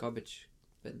the garbage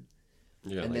bin.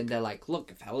 Yeah, And then they're like,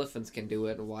 look, if elephants can do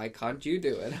it, why can't you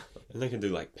do it? and they can do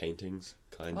like paintings,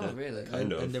 kind of. Oh, really?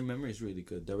 Kind of. And their memory is really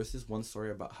good. There was this one story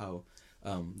about how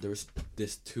there was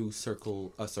this two circus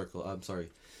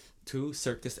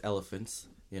elephants,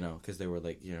 because they were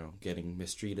like, getting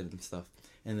mistreated and stuff.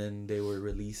 And then they were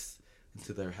released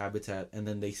into their habitat, and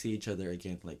then they see each other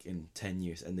again like in 10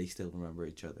 years, and they still remember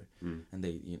each other. And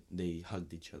they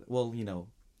hugged each other. Well,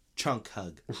 chunk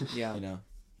hug. Yeah.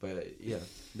 But yeah,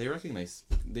 they recognize,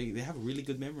 they have really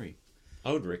good memory.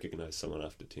 I would recognize someone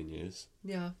after 10 years.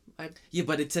 Yeah, Yeah,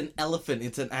 but it's an elephant.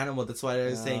 It's an animal. That's why I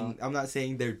was Yeah. saying. I'm not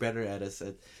saying they're better at us.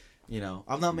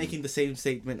 I'm not making the same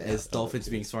statement as dolphins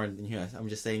being smarter than humans. I'm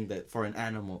just saying that for an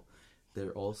animal,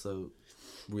 they're also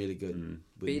really good. With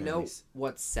But you know memories.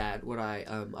 what's sad? What I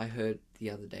heard the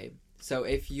other day. So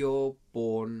if you're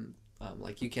born,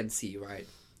 like you can see, right?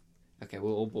 Okay,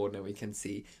 we're all born and we can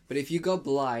see. But if you go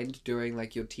blind during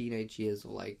like your teenage years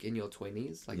or like in your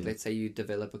 20s, like let's say you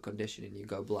develop a condition and you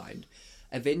go blind,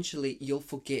 eventually you'll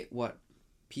forget what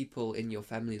people in your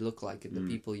family look like and the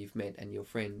people you've met and your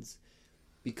friends,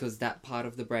 because that part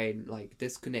of the brain like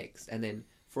disconnects, and then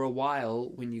for a while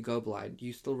when you go blind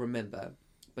you still remember,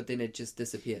 but then it just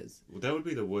disappears. Well, that would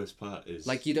be the worst part. Is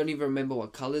Like you don't even remember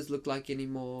what colors look like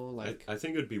anymore. Like I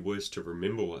think it would be worse to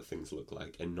remember what things look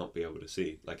like and not be able to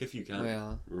see. Like if you can't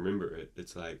Yeah. remember it,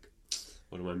 it's like,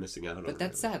 what am I missing out on? but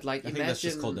that's sad. Like I think that's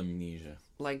just called imagine amnesia.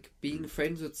 like being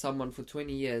friends with someone for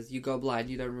 20 years, you go blind,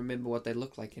 you don't remember what they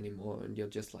look like anymore, and you're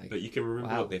just like, But you can remember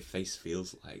wow. what their face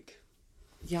feels like.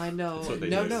 yeah, I know. That's what they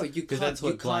No, do. no, you Because can't. that's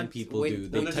what you blind can't people when- do.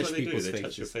 They No, that's touch what they people's do. They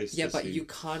touch your faces. face. Yeah, to but see. you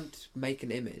can't make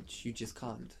an image. You just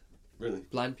can't. Really.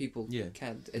 Blind people Yeah.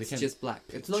 can't. They It's can't just black.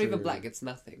 It's not even picture- black. It's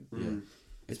nothing. Yeah.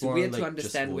 It's more weird like to just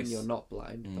understand when voice. you're not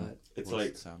blind, but It's Voice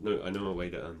like sound. no, I know a way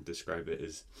to describe it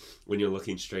is when you're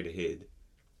looking straight ahead.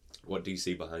 What do you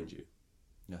see behind you?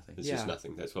 Nothing. It's Yeah. just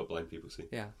nothing. That's what blind people see.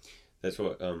 yeah. That's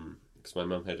what because my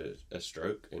mum had a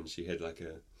stroke and she had like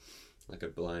a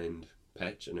blind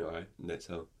patch in her eye, and that's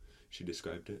how she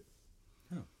described it.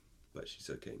 Oh. But she's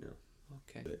okay now.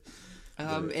 Okay. But-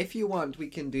 If you want, we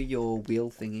can do your wheel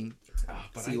thingy.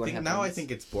 But See I what think now I happens.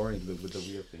 think it's boring with the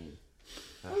weird thing.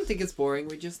 I don't think it's boring.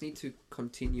 We just need to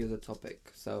continue the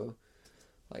topic. So,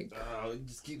 like,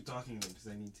 Just keep talking because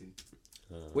I need to.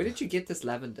 where did you get this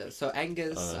lavender? So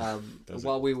Angus, does it-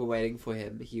 while we were waiting for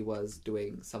him, he was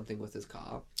doing something with his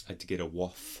car. I had to get a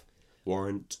WAF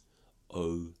warrant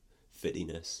o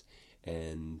fittiness,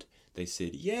 and they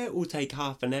said, yeah, it will take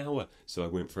half an hour. So I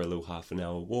went for a little half an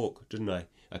hour walk, didn't I?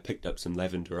 I picked up some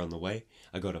lavender on the way.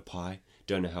 I got a pie.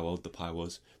 Don't know how old the pie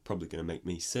was. Probably going to make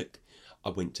me sick. I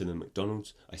went to the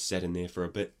McDonald's. I sat in there for a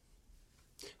bit.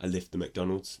 I left the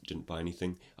McDonald's, didn't buy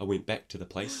anything. I went back to the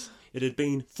place. It had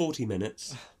been 40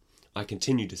 minutes. I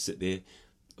continued to sit there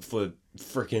for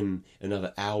frickin'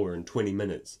 another hour and 20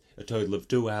 minutes. A total of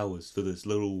 2 hours for this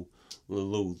little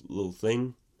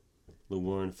thing. Little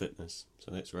Warren Fitness.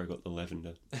 So that's where I got the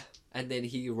lavender. And then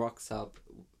he rocks up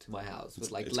to my house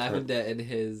with like it's lavender in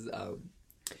his Kind of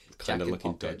jacket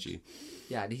looking pocket. dodgy.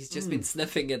 Yeah, and he's just been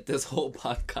sniffing it this whole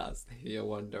podcast, if you're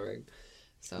wondering.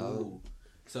 So,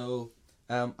 So,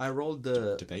 I rolled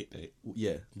the Debate bait.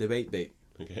 debate bait.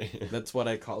 Okay. That's what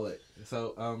I call it.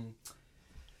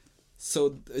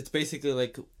 So it's basically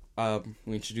like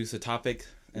we introduce a topic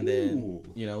and Ooh.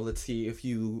 then let's see if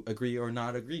you agree or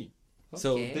not agree.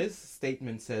 So Okay. this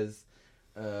statement says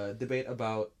debate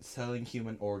about selling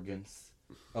human organs.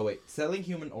 Oh wait, selling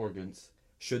human organs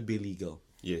should be legal.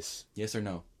 Yes. Yes or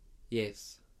no?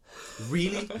 yes.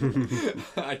 Really?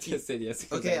 I just said yes.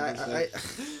 'cause Okay, Angus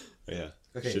I Yeah.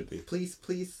 okay. Should be. Please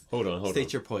Hold on.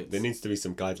 state your points. There needs to be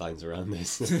some guidelines around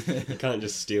this. You can't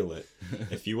just steal it.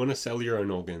 If you want to sell your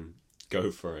own organ,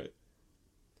 go for it.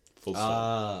 Full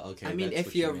stop. Okay. I mean, that's if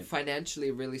what you you're mean.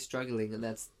 financially really struggling and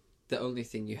that's the only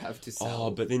thing you have to sell.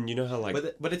 Oh, but then you know how like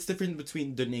But it's different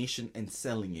between donation and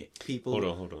selling it. People.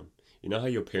 hold on. You know how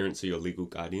your parents are your legal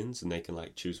guardians and they can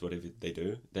like choose whatever they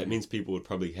do? That means people would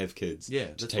probably have kids Yeah,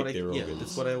 to that's take what their yeah, organs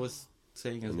that's what I was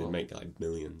saying as and well. then make like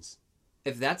millions.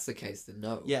 If that's the case, then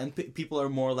no. Yeah, and people are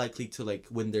more likely to like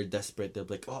when they're desperate, they're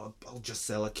like, "Oh, I'll just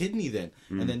sell a kidney then,"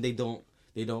 and then they don't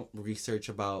research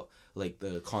about like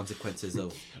the consequences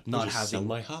of not I'll just sell having.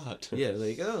 my heart. Yeah,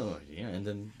 like and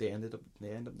then they end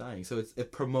up dying. So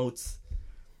it promotes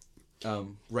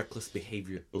reckless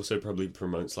behavior. Also probably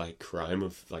promotes like crime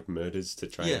of like murders to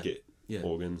try and get yeah.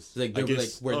 organs. It's like I they'll be like,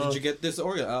 guess, "Where did you get this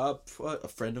organ?" A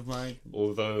friend of mine.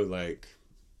 Although like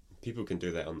people can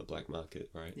do that on the black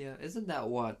market, right? Yeah, isn't that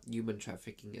what human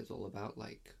trafficking is all about?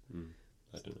 Like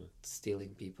I don't know.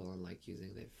 stealing people and like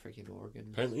using their freaking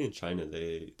organs. Apparently in China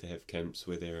they have camps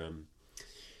where they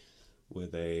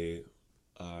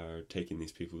are taking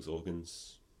these people's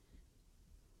organs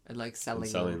And like and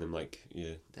selling them like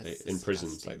That's in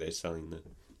prisons, disgusting. like they're selling the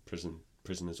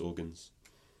prisoners' organs.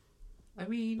 I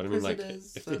mean, But I mean, like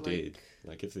prisoners if are, they're dead,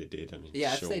 like if they're dead, I mean,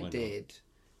 Yeah, sure, if why they're not? dead.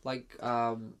 Like,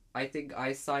 I think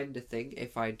I signed a thing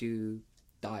if I do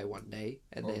die one day,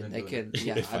 and then Organ they donor. can.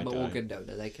 Yeah, If I I'm an die. organ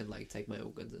donor. They can like take my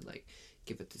organs and like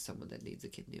give it to someone that needs a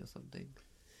kidney or something.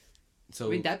 So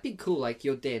I mean, that'd be cool. Like,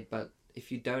 you're dead, but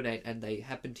if you donate and they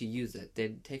happen to use it,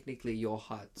 then technically your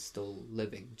heart's still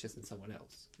living, just in someone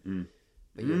else. Mm.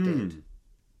 But you're dead.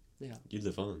 Yeah, You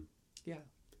live on. yeah,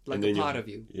 like And a then part of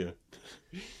you. Yeah.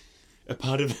 A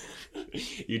part of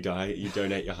you die, you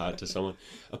donate your heart to someone.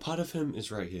 A part of him is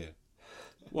right here.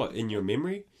 What, in your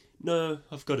memory? No,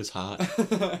 I've got his heart.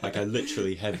 Like I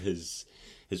literally have his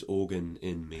organ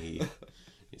in me.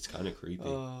 It's kind of creepy.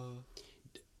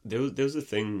 There was a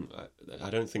thing. I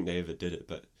don't think they ever did it,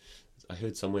 but I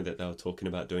heard somewhere that they were talking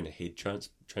about doing a head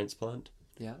transplant.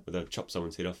 Yeah. Where they'd chop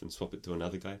someone's head off and swap it to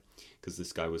another guy, because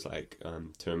this guy was like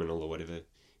terminal or whatever.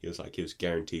 He was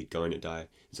guaranteed going to die.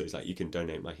 So he's like, you can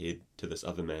donate my head to this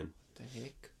other man. The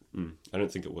heck? I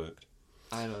don't think it worked.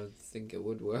 I don't think it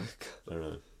would work. I don't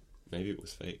know. Maybe it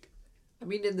was fake. I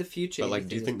mean, in the future. But like,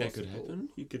 do you anything think is that could possible. happen?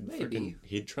 You could Maybe. freaking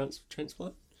head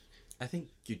transplant? I think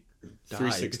you die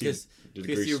 360 because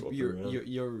degrees swap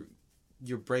around.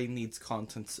 your brain needs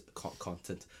constant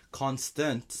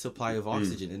supply of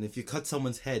oxygen, and if you cut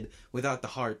someone's head without the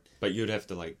heart, But you'd have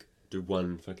to like do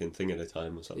one fucking thing at a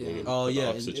time or something. Yeah. and oh put the yeah,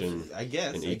 and oxygen. if, I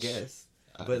guess,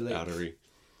 but like, artery.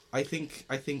 I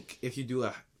think if you do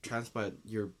a transplant,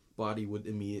 your body would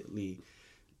immediately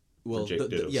well,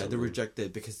 rejected or they're something.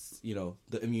 rejected because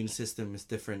the immune system is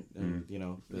different, and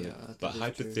Yeah, But that is true.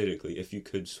 hypothetically, if you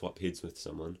could swap heads with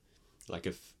someone, like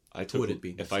if I Who took would it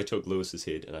be? if I took Lewis's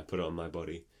head and I put it on my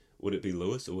body, would it be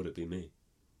Lewis or would it be me?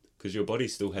 Because your body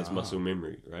still has muscle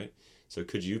memory, right? So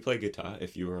could you play guitar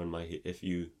if you were on my head? If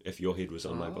your head was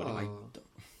on my body? Oh.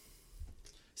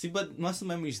 See, but muscle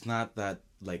memory is not that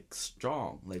like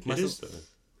strong. Like It muscle, is though.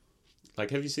 Like,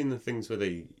 have you seen the things where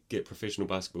they get professional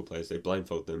basketball players? They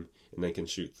blindfold them and they can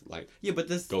shoot like yeah, but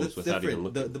goals that's without even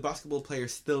different. looking. The basketball player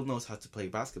still knows how to play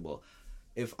basketball.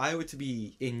 If I were to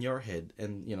be in your head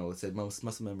and let's say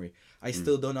muscle memory, I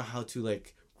still don't know how to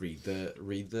like read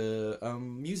the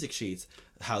music sheets,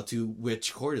 how to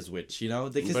which chord is which.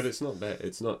 Because, But it's not that.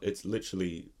 It's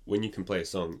literally when you can play a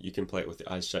song, you can play it with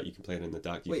your eyes shut. You can play it in the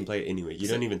dark. You can play it anywhere. You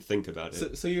don't even think about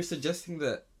it. So you're suggesting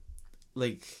that,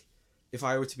 like, if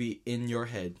I were to be in your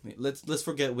head, let's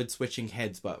forget with switching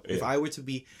heads, but if Yeah. I were to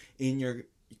be in your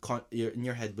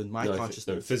head with my No,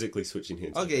 consciousness, physically switching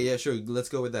heads. okay, yeah, sure, let's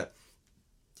go with that.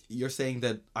 You're saying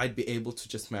that I'd be able to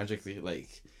just magically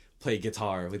like play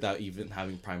guitar without even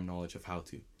having prime knowledge of how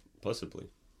to. Possibly.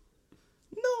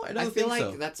 No, I don't I feel think like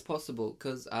so. that's possible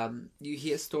because you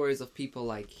hear stories of people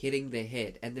like hitting their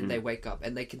head and then they wake up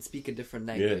and they can speak a different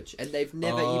language and they've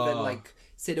never even like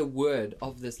said a word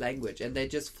of this language and they're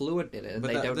just fluent in it and But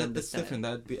they don't that's understand. different.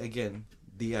 That'd be again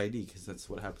DID because that's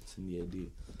what happens in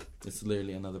DID. It's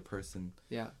literally another person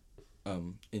Yeah.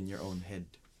 in your own head.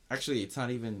 Actually, it's not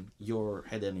even your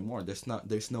head anymore. There's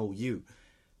no you.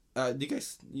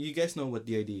 You guys know what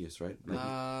DID is, right?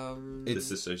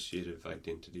 It's Dissociative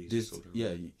identity disorder.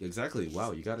 yeah, exactly.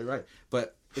 Wow, you got it right.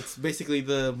 But it's basically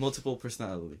the multiple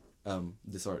personality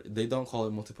disorder. They don't call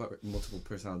it multiple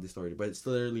personality disorder, but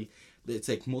it's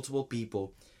like multiple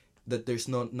people that there's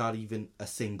not even a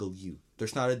single you.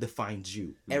 There's not a defined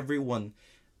you. Everyone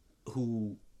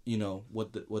who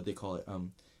what they call it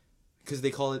because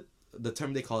they call it. The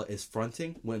term they call it is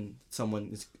fronting when someone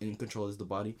is in control is the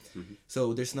body.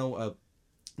 So there's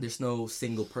no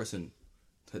single person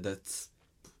that's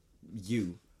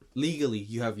you. Legally,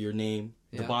 you have your name.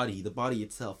 The body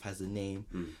itself has a name,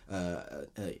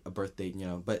 a birth date.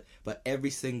 But every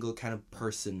single kind of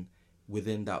person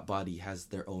within that body has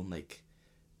their own like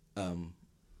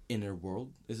inner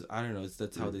world. I don't know.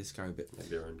 That's how they describe it. Like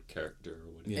their own character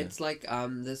or whatever. Yeah. It's like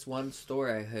this one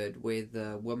story I heard where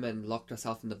the woman locked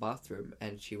herself in the bathroom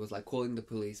and she was like calling the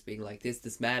police being like, there's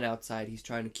this man outside, he's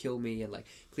trying to kill me and like,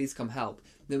 please come help.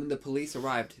 Then when the police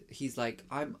arrived, he's like,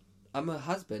 I'm her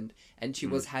husband, and she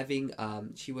was having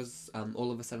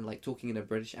all of a sudden like talking in a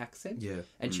British accent. Yeah.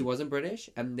 And she wasn't British,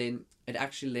 and then it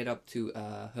actually led up to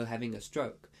her having a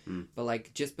stroke. But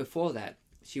like just before that,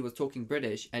 she was talking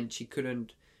British and she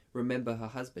couldn't remember her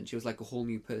husband. She was like a whole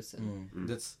new person.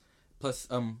 That's plus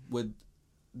with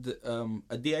the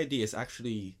a DID is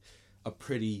actually a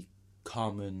pretty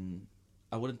common.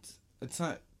 It's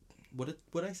not.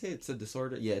 Would I say it's a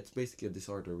disorder? Yeah, it's basically a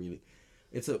disorder. Really,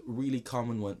 it's a really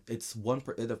common one. It's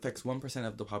it affects 1%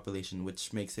 of the population,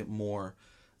 which makes it more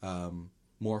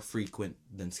frequent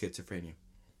than schizophrenia.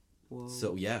 Whoa.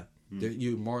 So yeah,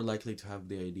 you're more likely to have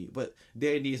DID. But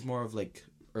DID is more of like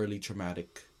early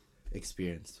traumatic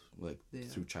experience, like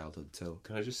through childhood. So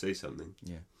Can I just say something?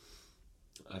 yeah.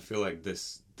 I feel like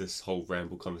this whole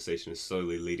ramble conversation is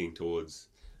slowly leading towards,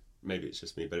 maybe it's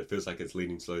just me, but it feels like it's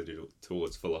leading slowly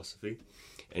towards philosophy.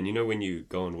 And when you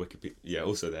go on Wikipedia, yeah,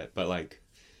 also that, but like,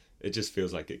 it just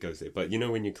feels like it goes there. But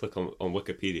when you click on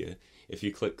Wikipedia, if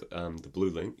you click the blue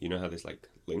link, you know how there's like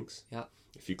links? Yeah.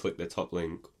 If you click the top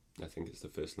link, I think it's the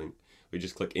first link, we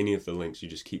just click any of the links, you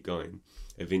just keep going.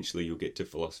 Eventually you'll get to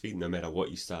philosophy, no matter what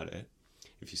you start at.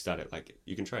 If you start at like,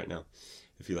 you can try it now.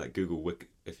 If you like Google like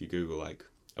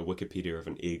a Wikipedia of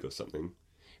an egg or something,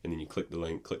 and then you click the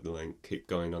link, keep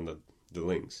going on the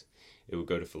links, it will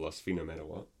go to philosophy no matter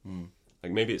what.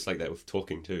 Like maybe it's like that with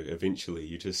talking too. Eventually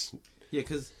you just... Yeah,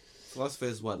 because philosophy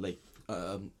is what, like,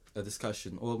 a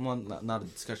discussion, or not a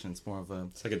discussion, it's more of a...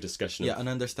 It's like a discussion. Yeah, an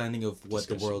understanding of what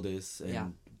the world is.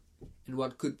 And, and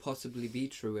what could possibly be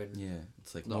true. And yeah,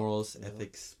 it's like morals,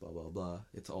 ethics, blah, blah, blah.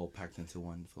 It's all packed into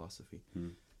one philosophy.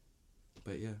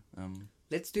 But yeah,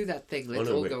 let's do that thing. Let's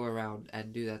all go around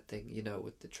and do that thing,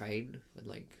 with the train. And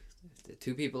like, if there are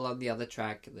 2 people on the other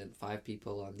track and then 5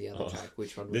 people on the other track,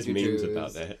 which one would you choose? There's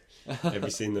memes about that. Have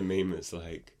you seen the meme? It's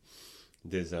like,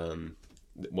 there's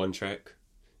one track,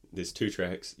 there's 2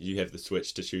 tracks, you have the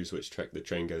switch to choose which track the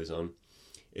train goes on.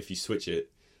 If you switch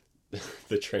it,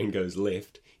 the train goes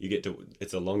left,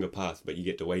 it's a longer path, but you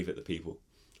get to wave at the people.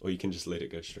 Or you can just let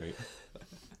it go straight.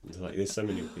 It's like, there's so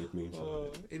many weird memes.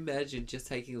 Imagine just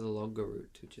taking the longer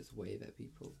route to just wave at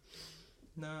people.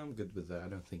 No, I'm good with that. I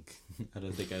don't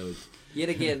think I would. Yet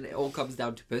again, it all comes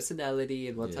down to personality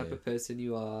and what type Yeah. of person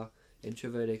you are.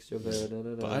 Introvert,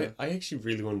 extrovert, But I actually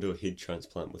really want to do a head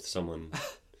transplant with someone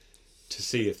to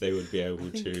see if they would be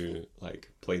able to like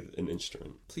play an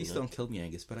instrument. Please you know? don't kill me,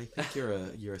 Angus. But I think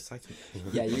you're a psychic.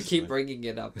 Yeah, you keep bringing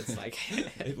it up. It's like...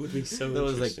 It would be so. That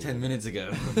was like interesting. 10 minutes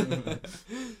ago.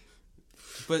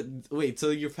 But wait, so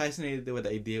you're fascinated with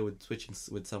the idea with switching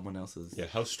with someone else's? Yeah,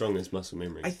 how strong is muscle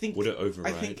memory? I think would it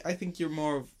override? I think you're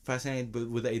more fascinated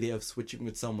with the idea of switching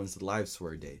with someone's lives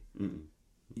for a day. Mm-mm.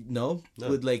 No, No.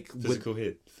 with like Physical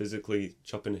head, physically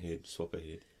chopping a head, swap a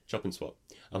head, chop and swap.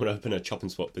 I'm gonna open a chop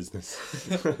and swap business.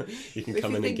 You can If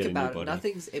come you in and think get a new about it, body.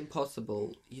 nothing's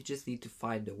impossible. You just need to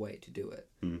find a way to do it.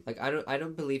 Mm. Like I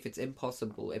don't believe it's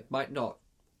impossible. It might not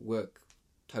work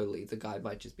totally. The guy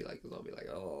might just be like, I'll be like,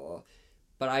 oh,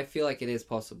 but I feel like it is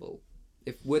possible.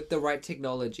 If with the right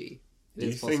technology, it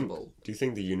is possible. Do you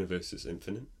think the universe is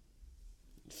infinite?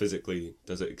 Physically,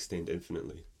 does it extend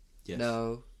infinitely? yes.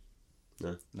 No,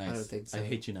 Nice. I don't think so. I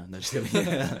hate you now. No, just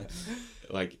kidding.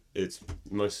 Like it's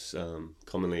most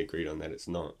commonly agreed on that it's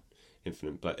not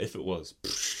infinite. But if it was,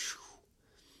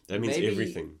 that means Maybe-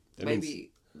 everything. That means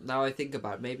maybe now I think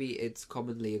about it, maybe it's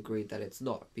commonly agreed that it's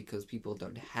not because people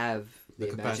don't have the,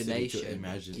 capacity imagination. to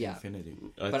imagine Yeah. infinity.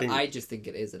 But I just think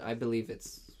it isn't. I believe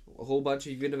it's a whole bunch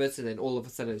of universe and then all of a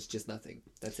sudden it's just nothing.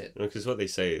 That's it. because what they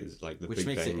say is like the Which Big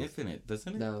makes Bang. it infinite,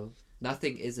 doesn't it? No,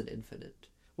 nothing isn't infinite.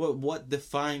 Well, what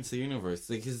defines the universe?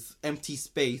 Like, is empty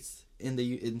space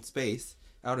in space,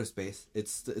 outer space?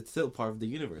 It's still part of the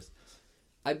universe.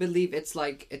 I believe it's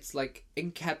like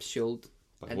encapsulated,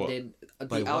 By and what? then By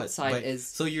the what? outside By- is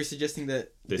So you're suggesting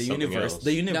that There's the something universe, else.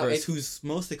 the universe, if- who's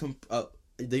mostly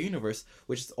the universe,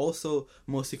 which is also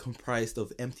mostly comprised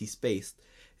of empty space,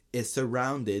 is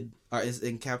surrounded or is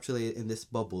encapsulated in this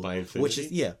bubble, By which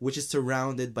infinity? which is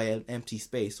surrounded by an empty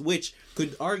space, which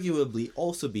could arguably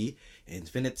also be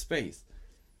infinite space.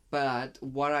 But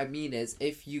what I mean is,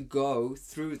 if you go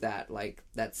through that, like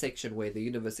that section where the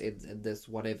universe ends and this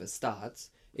whatever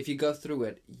starts, if you go through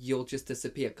it, you'll just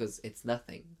disappear because it's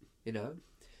nothing, you know?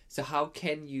 So how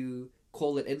can you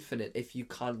call it infinite if you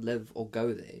can't live or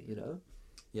go there, you know?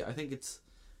 Yeah, I think it's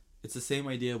the same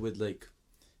idea with like,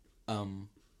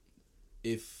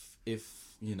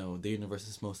 if you know the universe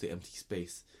is mostly empty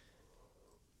space,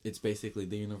 it's basically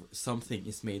the universe. Something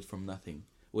is made from nothing,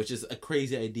 which is a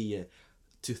crazy idea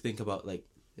to think about. Like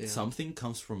Yeah. something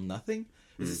comes from nothing.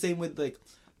 It's the same with like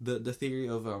the theory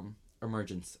of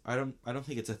emergence. I don't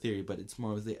think it's a theory, but it's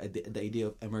more of the idea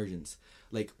of emergence.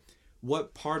 Like,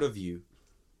 what part of you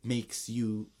makes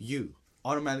you you?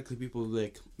 Automatically, people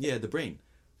like, yeah, the brain.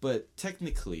 But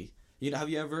technically, you know, have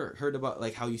you ever heard about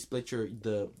like how you split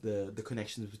the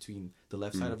connections between the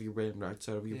left side of your brain and right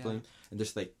side of your Yeah. brain, and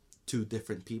there's like two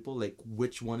different people? Like,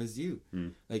 which one is you?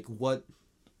 Mm. Like, what?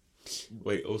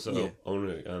 Wait, also, Yeah. I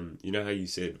want to. You know how you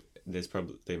said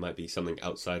there might be something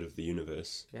outside of the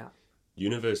universe. Yeah.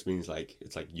 Universe means like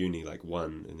it's like uni, like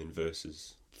one, and then verse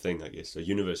is thing, I guess. So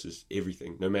universe is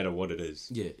everything, no matter what it is.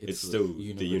 Yeah, it's still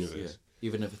the universe. yeah.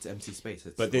 Even if it's empty space.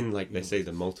 It's But then, still like they say,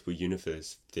 the multiple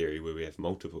universe theory, where we have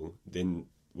multiple, then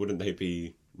wouldn't they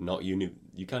be not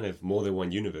You can't have more than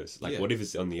one universe. Like Yeah.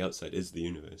 whatever's on the outside is the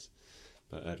universe.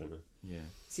 But I don't know. yeah.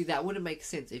 See, that wouldn't make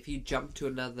sense if you jump to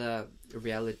another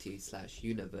reality /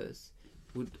 universe.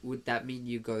 Would that mean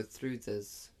you go through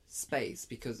this space?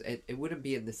 Because it wouldn't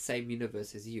be in the same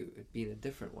universe as you. It'd be in a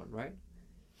different one, right?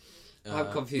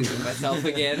 I'm confusing myself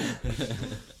again.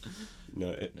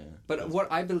 No, Yeah. But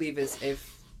what I believe is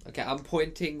okay, I'm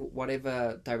pointing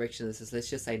whatever direction this is. Let's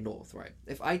just say north, right?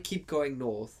 If I keep going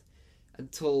north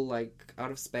until like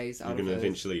out of space, you're out of gonna Earth,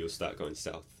 eventually you'll start going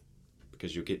south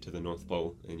because you'll get to the North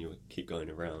Pole and you'll keep going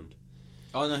around.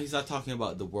 Oh no, he's not talking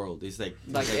about the world. He's like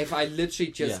if I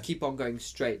literally just Yeah. keep on going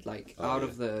straight, like Oh, out yeah.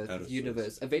 of the Out of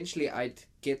universe, eventually I'd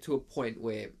get to a point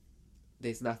where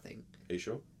there's nothing. Are you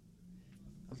sure?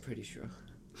 I'm pretty sure.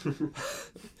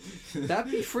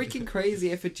 That'd be freaking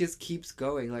crazy if it just keeps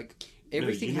going. Like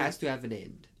everything you know- has to have an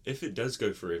end. If it does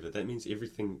go forever, that means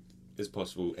everything is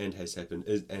possible and has happened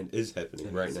is happening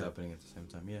and right it's now. happening at the same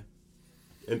time. Yeah.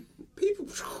 And people,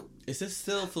 Is this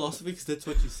still philosophy? Because that's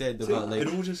what you said about like.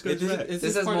 it all just goes back.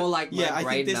 This is more like my I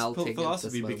brain think this melting at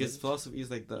philosophy this because moment. philosophy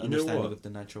is like the You know understanding what? of the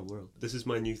natural world. This is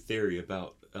my new theory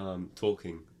about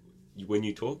talking. When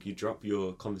you talk, you drop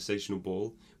your conversational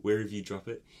ball wherever you drop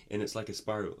it, and it's like a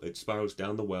spiral. It spirals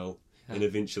down the well, and Yeah.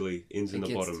 eventually ends in It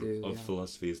the gets bottom to- of yeah.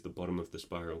 philosophy is the bottom of the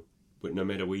spiral. But no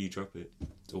matter where you drop it,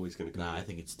 it's always going to go. Nah, I back.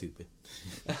 think it's stupid.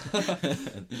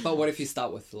 But what if you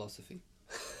start with philosophy?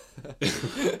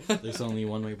 There's only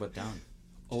one way but down.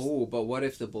 Oh, but what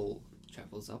if the ball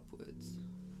travels upwards.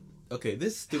 Okay,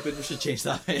 this is stupid. We should change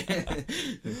that.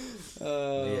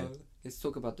 Yeah. Let's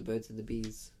talk about the birds and the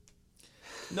bees.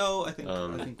 No, I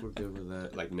think we're good with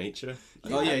that. Like nature.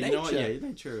 Oh yeah, you know what? nature. Yeah,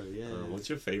 nature. Yeah. What's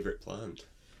your favorite plant?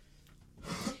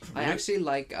 I actually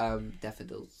like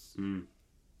daffodils.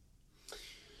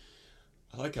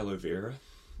 I like aloe vera.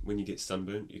 When you get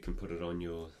sunburnt, you can put it on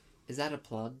your... Is that a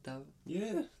plant though?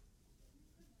 Yeah.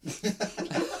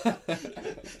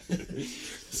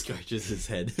 Scratches his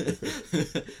head.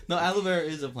 No, aloe vera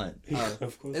is a plant.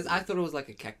 Of course. I thought it was like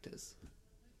a cactus.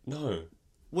 No.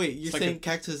 Wait, you're It's like saying a-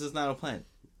 cactus is not a plant?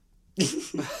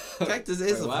 Cactus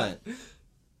is Wait, a what? plant.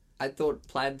 I thought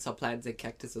plants are plants and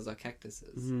cactuses are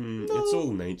cactuses. It's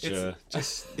all nature.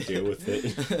 Just deal with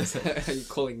it. Are you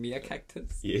calling me a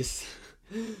cactus? Yes.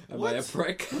 Am I a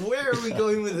prick? Where are we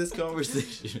going with this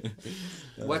conversation?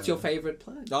 What's your favorite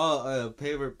plant?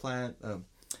 Favorite plant,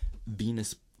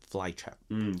 Venus flytrap.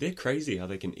 They're crazy how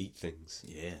they can eat things.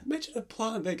 Yeah. Imagine a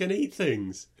plant that can eat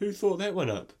things. Who thought that one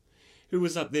up? Who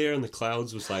was up there in the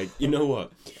clouds was like, you know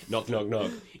what? Knock, knock,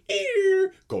 knock.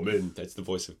 Ear! Come in. That's the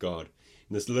voice of God.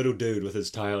 And this little dude with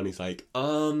his tie on, he's like,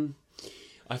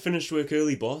 I finished work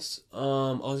early, boss. I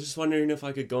was just wondering if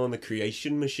I could go on the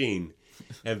creation machine.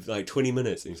 Have like 20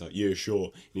 minutes. And he's like, yeah,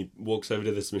 sure. And he walks over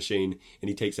to this machine and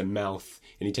he takes a mouth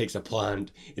and he takes a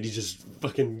plant and he just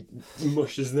fucking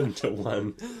mushes them to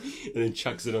one and then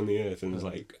chucks it on the earth and is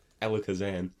like,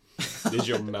 Alakazam. There's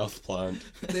your mouth plant.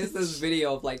 There's this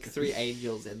video of like 3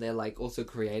 angels and they're like also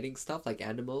creating stuff like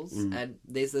animals, and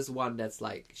there's this one that's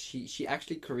like she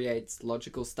actually creates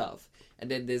logical stuff, and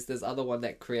then there's this other one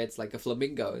that creates like a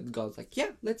flamingo, and God's like, yeah,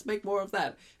 let's make more of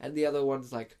that, and the other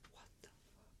one's like,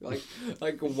 what the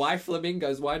like why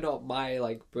flamingos, why not my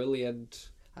like brilliant,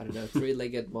 I don't know,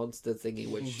 3-legged monster thingy,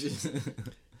 which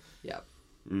yeah.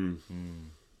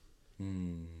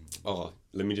 Oh,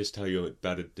 let me just tell you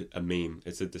about a meme.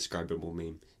 It's a describable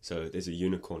meme. So there's a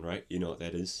unicorn, right? You know what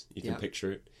that is. You can Yeah.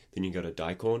 picture it. Then you got a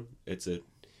daikon. It's a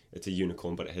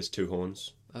unicorn, but it has 2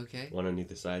 horns, Okay. one on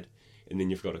either side. And then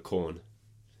you've got a corn.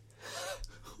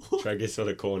 Try guess what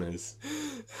a corn is.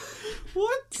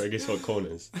 What? Try guess what corn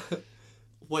is.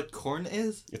 What corn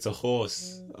is? It's a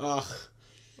horse. Ugh.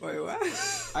 Wait,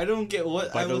 what? I don't get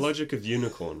what By I the was... logic of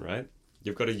unicorn, right?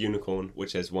 You've got a unicorn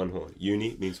which has 1 horn.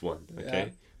 Uni means 1, okay? Yeah.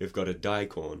 You've got a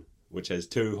daikon which has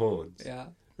 2 horns. Yeah.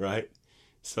 Right?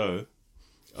 So,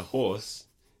 a horse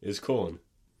is corn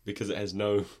because it has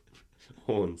no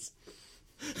horns.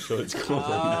 So it's corn.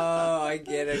 Oh, I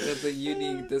get it, because the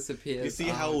uni disappears. You see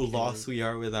how lost we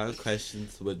are without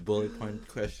questions, with bullet point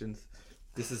questions?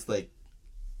 This is like,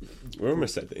 We're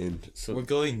almost at the end. So we're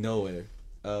going nowhere.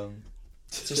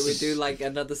 Should we do like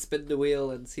another spin the wheel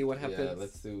and see what happens? Yeah,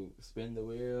 let's do spin the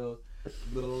wheel.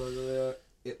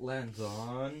 It lands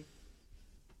on.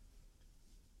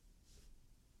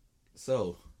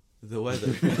 So, the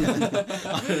weather.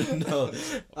 I don't know.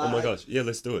 Oh my gosh. Yeah,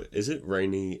 let's do it. Is it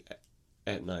rainy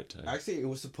at night time? Actually, it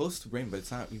was supposed to rain, but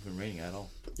it's not even raining at all.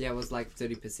 Yeah, it was like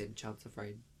 30% chance of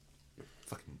rain.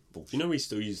 Fucking bullshit. You know we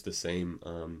still use the same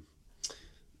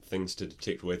things to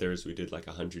detect weather as we did like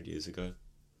 100 years ago?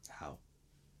 How?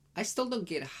 I still don't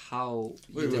get how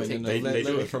Wait, you wait, detect no, They let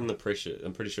do me- it from the pressure.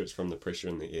 I'm pretty sure it's from the pressure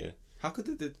in the air. How could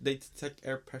they detect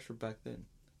air pressure back then?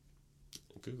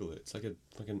 Google it. It's like a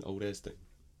fucking old ass thing.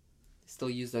 Still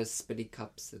use those spinny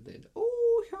cups and then,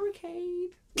 oh, hurricane.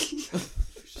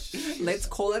 Let's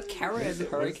call it Karen. What's this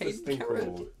Hurricane thing Karen.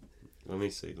 called? Let me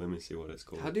see what it's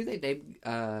called. How do they name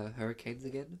hurricanes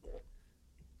again?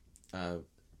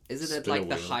 Isn't it Spin a like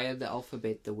the wheel. higher the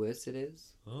alphabet, the worse it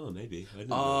is? Oh, maybe. I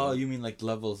didn't Oh, know. you mean like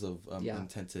levels of Yeah.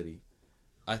 intensity?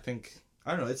 I think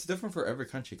I don't know. It's different for every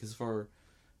country because for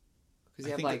Because I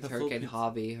you have think like the Hurricane Philippines-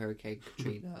 Harvey, Hurricane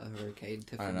Katrina, Hurricane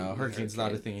Tiffany. I don't know. Hurricane's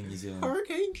not a thing in New Zealand.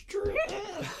 Hurricane Katrina.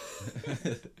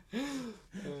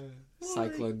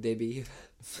 Cyclone Debbie.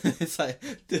 It's like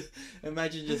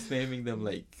imagine just naming them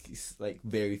like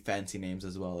very fancy names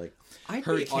as well, like I'd be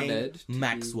Hurricane honored. to-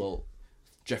 Maxwell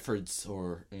Jeffords,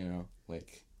 or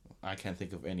like I can't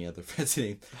think of any other fancy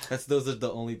name. Those are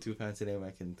the only 2 fancy names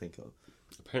I can think of.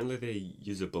 Apparently they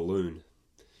use a balloon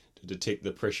to detect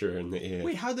the pressure in the air.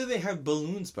 Wait, how did they have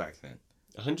balloons back then?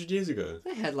 100 years ago.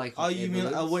 They had like. Oh, you mean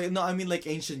balloons. wait? No, I mean like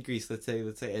ancient Greece. Let's say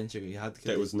ancient Greece. How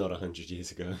That was not 100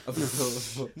 years ago.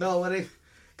 no, what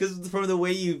because from the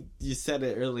way you said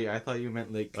it earlier, I thought you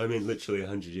meant like I mean, literally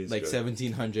 100 years like ago.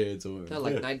 1700s or No,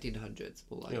 like Yeah. 1900s,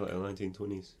 more like. Yeah, like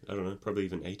 1920s. I don't know, probably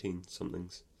even 18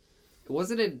 somethings.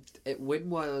 Wasn't it? When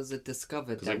was it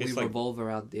discovered 'Cause I that we guess, like- revolve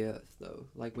around the Earth? Though,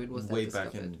 like when was that way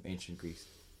discovered? back in ancient Greece.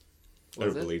 I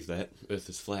Was don't it? believe that. Earth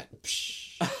is flat.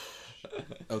 Psh.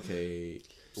 Okay,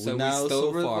 So now, we still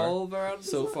so far- revolve around the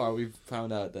So sun? far, we've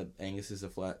found out that Angus is a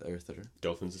flat earther.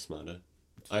 Dolphins are smarter.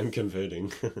 I'm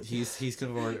converting. He's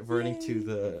converting to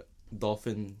the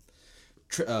dolphin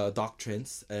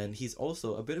doctrines, and he's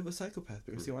also a bit of a psychopath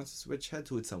because he wants to switch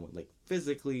heads with someone, like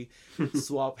physically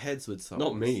swap heads with someone.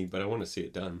 Not me, but I want to see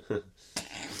it done.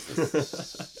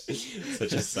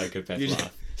 Such a psychopath You're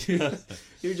laugh.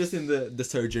 You're just in the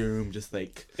surgery room, just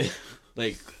like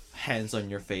hands on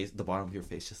your face, the bottom of your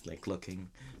face, just like looking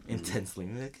intensely,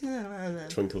 like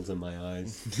Twinkles in my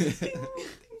eyes.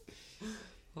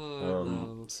 Oh,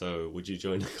 no. So, would you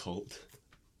join a cult?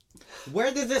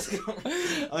 Where did this come?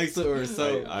 I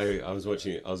was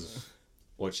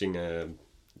watching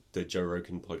the Joe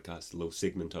Rogan podcast, a little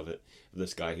segment of it, of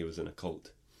this guy who was in a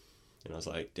cult, and I was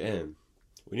like, damn,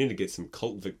 we need to get some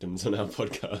cult victims on our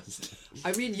podcast.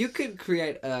 I mean, you could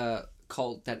create a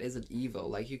cult that isn't evil.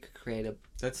 Like, you could create a...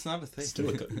 That's not a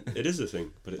thing. It is a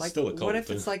thing, but it's Like, still a cult. what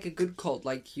if it's like a good cult?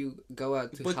 Like, you go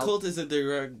out to But help... cult is a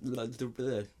direct.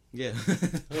 Yeah.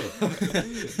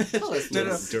 Oh, it's No,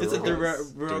 just- it's a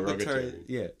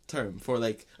derogatory term for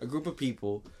like a group of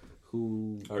people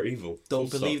who are evil. don't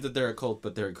Full believe stop. that they're a cult,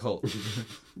 but they're a cult.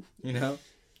 You know?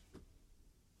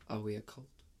 Are we a cult?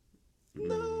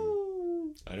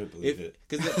 No. I don't believe it.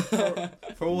 Because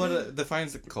for what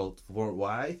defines a cult, for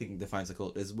why I think defines a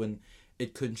cult, is when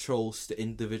it controls the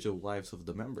individual lives of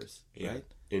the members, Yeah. right?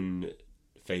 In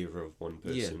favor of one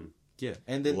person. Yeah,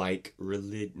 and then Like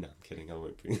religion. No, I'm kidding. I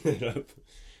won't bring that up.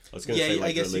 I was going to yeah, say like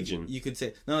I guess religion. you could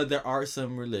say no. There are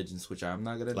some religions which I'm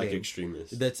not gonna like name.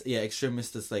 extremists. That's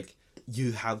extremist. That's like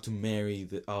you have to marry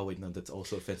the. Oh wait, no, that's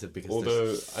also offensive because Although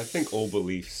there's- I think all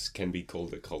beliefs can be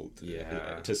called a cult.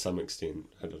 Yeah. To some extent.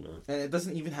 I don't know. and it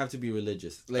doesn't even have to be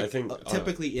religious. Like I think,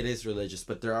 typically it is religious,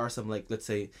 but there are some like let's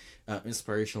say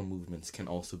inspirational movements can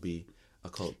also be a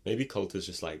cult. Maybe cult is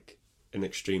just like an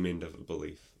extreme end of a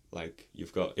belief. Like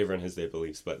you've got everyone has their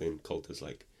beliefs, but then cult is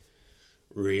like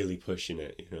really pushing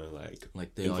it. You know, Like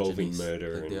involving Diogenes,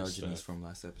 murder like and Diogenes stuff. from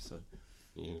last episode.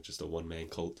 You know, just a one man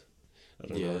cult. I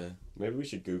don't Yeah. know. Maybe we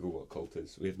should Google what cult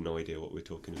is. We have no idea what we're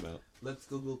talking about. Let's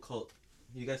Google cult.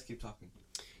 You guys keep talking.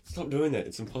 Stop doing that.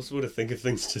 It's impossible to think of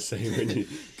things to say when you.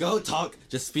 Go talk.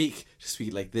 Just speak. Just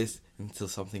speak like this until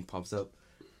something pops up.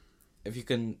 If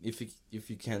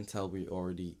you can't tell, we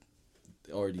already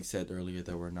said earlier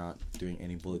that we're not doing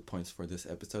any bullet points for this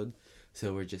episode,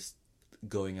 so we're just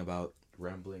going about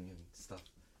rambling and stuff.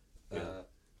 Yeah.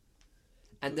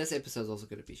 And this episode's also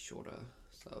going to be shorter,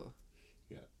 so...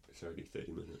 Yeah, it's already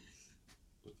 30 minutes.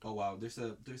 Oh wow, there's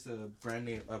a brand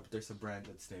name. There's a brand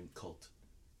that's named Cult.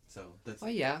 So that's Oh,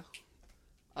 yeah.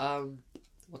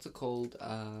 What's it called?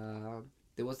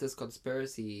 There was this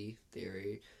conspiracy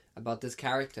theory about this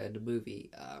character in the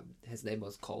movie. His name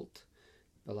was Colt.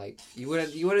 But like you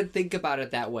wouldn't think about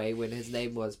it that way when his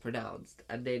name was pronounced.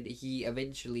 And then he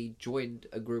eventually joined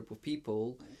a group of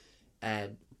people,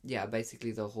 and yeah,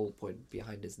 basically the whole point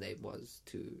behind his name was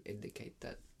to indicate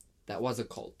that was a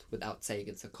cult without saying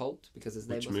it's a cult because his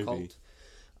name Which was movie? Colt.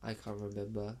 I can't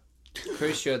remember.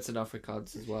 Pretty sure it's in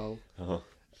Afrikaans as well. Uh-huh.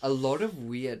 A lot of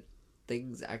weird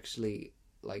things actually.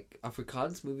 Like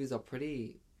Afrikaans movies are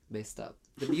pretty messed up.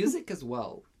 The music as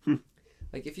well.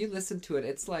 Like if you listen to it,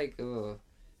 it's like,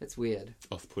 it's weird.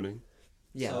 Off-putting.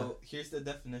 Yeah. So here's the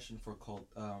definition for cult: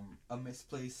 a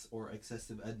misplaced or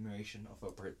excessive admiration of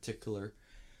a particular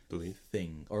Belief.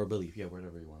 thing or belief, yeah,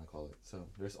 whatever you want to call it. So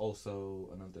there's also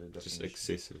another definition. Just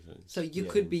excessive. So you Yeah.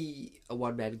 could be a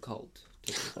one-man cult.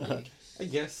 technically. I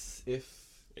guess if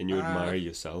And you admire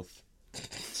yourself.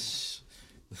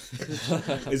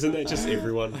 Isn't that just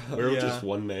everyone? We're all Yeah. just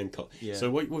one-man cult. Yeah. So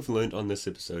what we've learned on this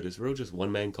episode is we're all just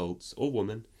one-man cults, or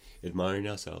women, admiring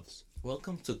ourselves.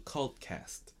 welcome to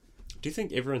Cultcast. Do you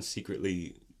think everyone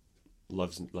secretly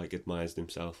admires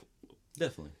themselves?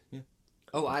 Definitely, yeah.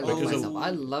 Oh, I love Because myself. I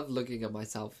love looking at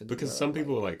myself. In the Because mirror, some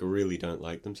people really don't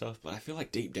like themselves, but I feel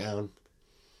like deep down,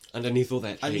 underneath all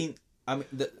that hate, I mean,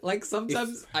 like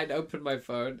sometimes I'd open my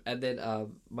phone and then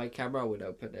my camera would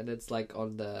open and it's like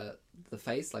on the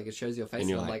face, like it shows your face, And and,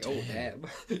 you're I'm like, like, oh damn,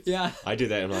 yeah. I do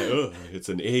that and I'm like, oh, it's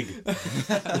an egg.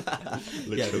 yeah,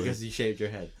 Literally. because you shaved your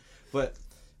head. But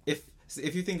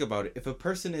if you think about it, if a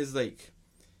person is like,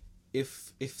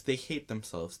 if they hate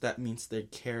themselves, that means they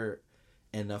care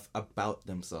enough about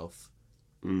themselves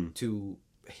to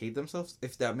hate themselves.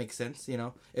 If that makes sense, you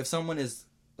know, if someone is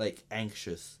like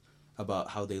anxious about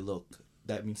how they look,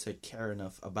 that means they care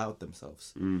enough about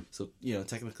themselves. So you know,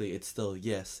 technically, it's still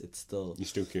You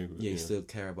still care. you still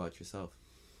care about yourself,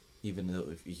 even though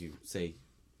if you say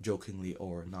jokingly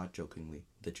or not jokingly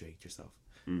that you hate yourself.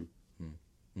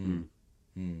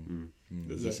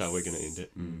 Is this how we're gonna end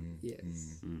it?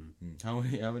 Yes. How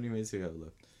many minutes do we have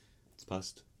left? It's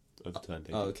past overtime.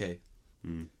 Baby. Oh, okay.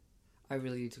 I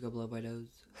really need to go blow my nose.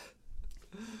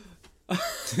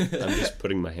 I'm just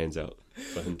putting my hands out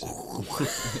for him to.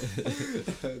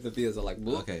 The beers are like,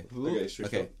 "Whoop." Okay. Okay, sure.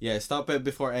 Okay. Yeah, stop it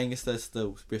before Angus does the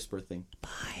whisper thing.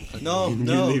 Bye. No, You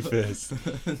no. leave first.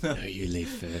 No, you leave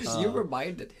first. You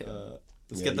reminded him.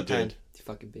 Let's Yeah, get the you pen. did. You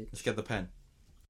fucking bitch. Let's get the pen.